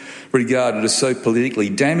regarded it as so politically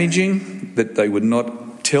damaging that they would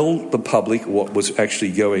not tell the public what was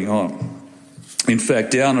actually going on. In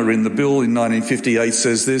fact, Downer in the bill in 1958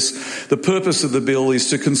 says this: the purpose of the bill is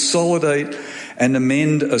to consolidate and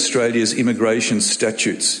amend Australia's immigration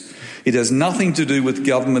statutes. It has nothing to do with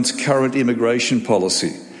government's current immigration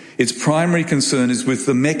policy. Its primary concern is with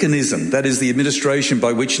the mechanism, that is the administration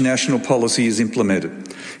by which national policy is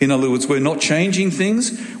implemented. In other words, we're not changing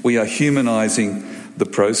things, we are humanising the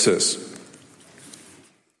process.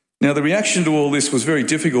 Now, the reaction to all this was very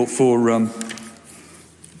difficult for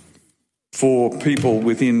people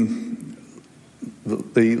within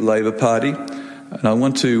the Labor Party, and I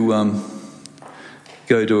want to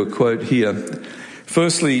go to a quote here.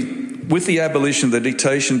 Firstly, with the abolition of the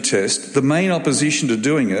dictation test, the main opposition to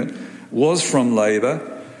doing it was from Labor,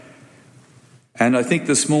 and I think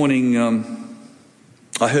this morning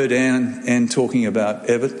I heard Anne talking about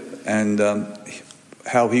Evatt and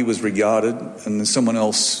how he was regarded, and there's someone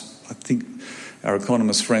else, I think our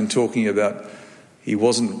economist friend, talking about he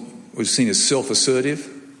was seen as self-assertive,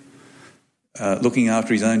 looking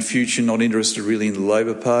after his own future, not interested really in the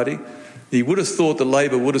Labor Party. He would have thought that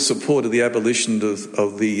Labor would have supported the abolition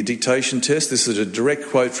of the dictation test. This is a direct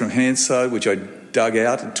quote from Hansard, which I dug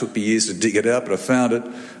out. It took me years to dig it out, but I found it,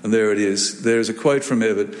 and there it is. There is a quote from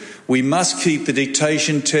Evatt: "We must keep the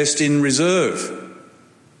dictation test in reserve."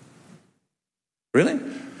 Really?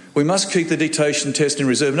 We must keep the dictation test in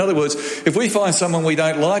reserve. In other words, if we find someone we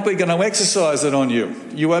don't like, we're going to exercise it on you.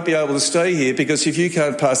 You won't be able to stay here because if you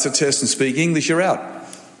can't pass the test and speak English, you're out.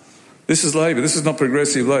 This is Labor. This is not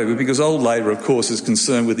progressive Labor, because old Labor, of course, is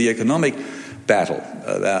concerned with the economic battle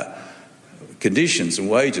about conditions and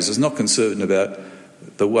wages. It's not concerned about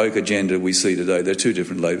the woke agenda we see today. They're two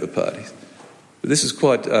different Labor parties. But this is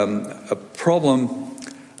quite a problem,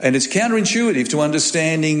 and it's counterintuitive to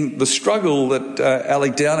understanding the struggle that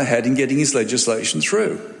Alick Downer had in getting his legislation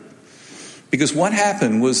through. Because what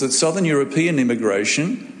happened was that Southern European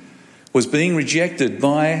immigration was being rejected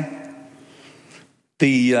by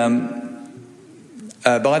the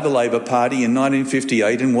Labor Party in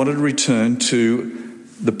 1958 and wanted to return to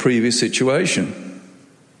the previous situation.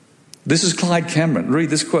 This is Clyde Cameron. Read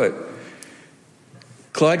this quote.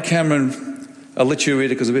 Clyde Cameron, I'll let you read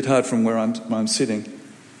it because it's a bit hard from where I'm sitting,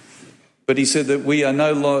 but he said that we are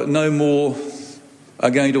no more are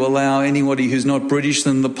going to allow anybody who's not British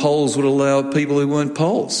than the Poles would allow people who weren't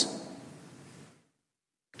Poles.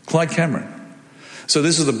 Clyde Cameron. So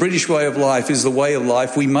this is the British way of life, is the way of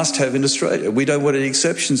life we must have in Australia. We don't want any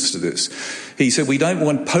exceptions to this. He said we don't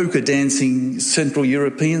want polka dancing Central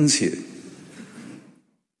Europeans here.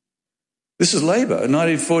 This is Labor in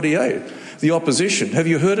 1948, the opposition. Have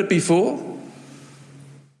you heard it before?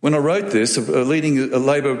 When I wrote this, a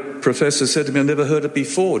Labor professor said to me, I've never heard it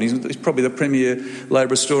before. And he's probably the premier Labor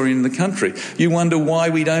historian in the country. You wonder why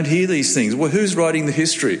we don't hear these things. Well, who's writing the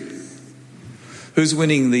history? Who's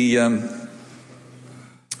winning the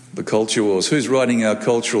culture wars? Who's writing our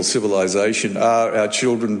cultural civilisation? Are our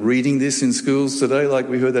children reading this in schools today, like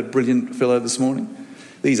we heard that brilliant fellow this morning?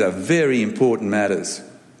 These are very important matters.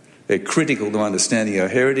 They're critical to understanding our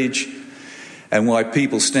heritage and why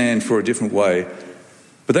people stand for a different way.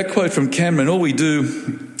 But that quote from Cameron, all we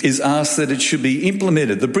do is ask that it should be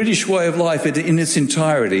implemented. The British way of life in its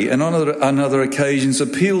entirety, and on other occasions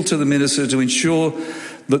appeal to the Minister to ensure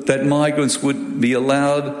that migrants would be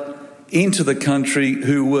allowed into the country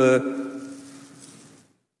who were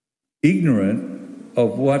ignorant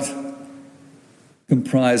of what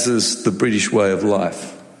comprises the British way of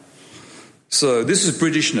life. So this is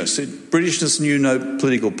Britishness. Britishness knew no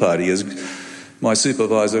political party. As my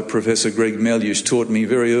supervisor, Professor Greg Mellish, taught me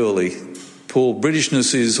very early, Paul,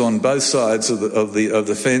 Britishness is on both sides of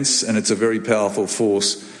the fence, and it's a very powerful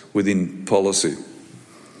force within policy.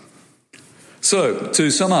 So, to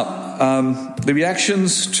sum up, the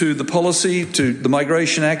reactions to the policy, to the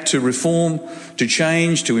Migration Act, to reform, to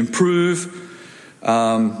change, to improve,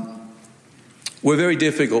 were very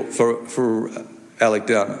difficult for Alick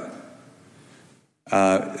Downer.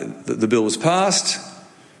 The bill was passed.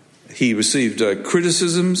 He received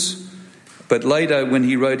criticisms, but later when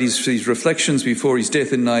he wrote his reflections before his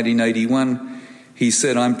death in 1981, he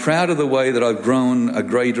said, "I'm proud of the way that I've grown a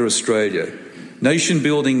greater Australia. Nation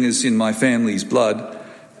building is in my family's blood,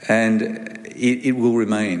 and it will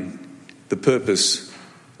remain the purpose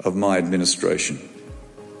of my administration."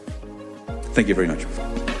 Thank you very much.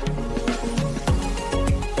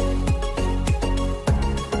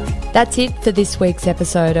 That's it for this week's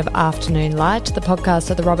episode of Afternoon Light, the podcast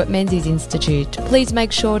of the Robert Menzies Institute. Please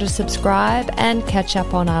make sure to subscribe and catch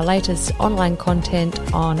up on our latest online content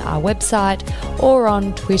on our website or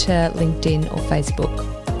on Twitter, LinkedIn or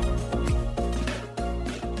Facebook.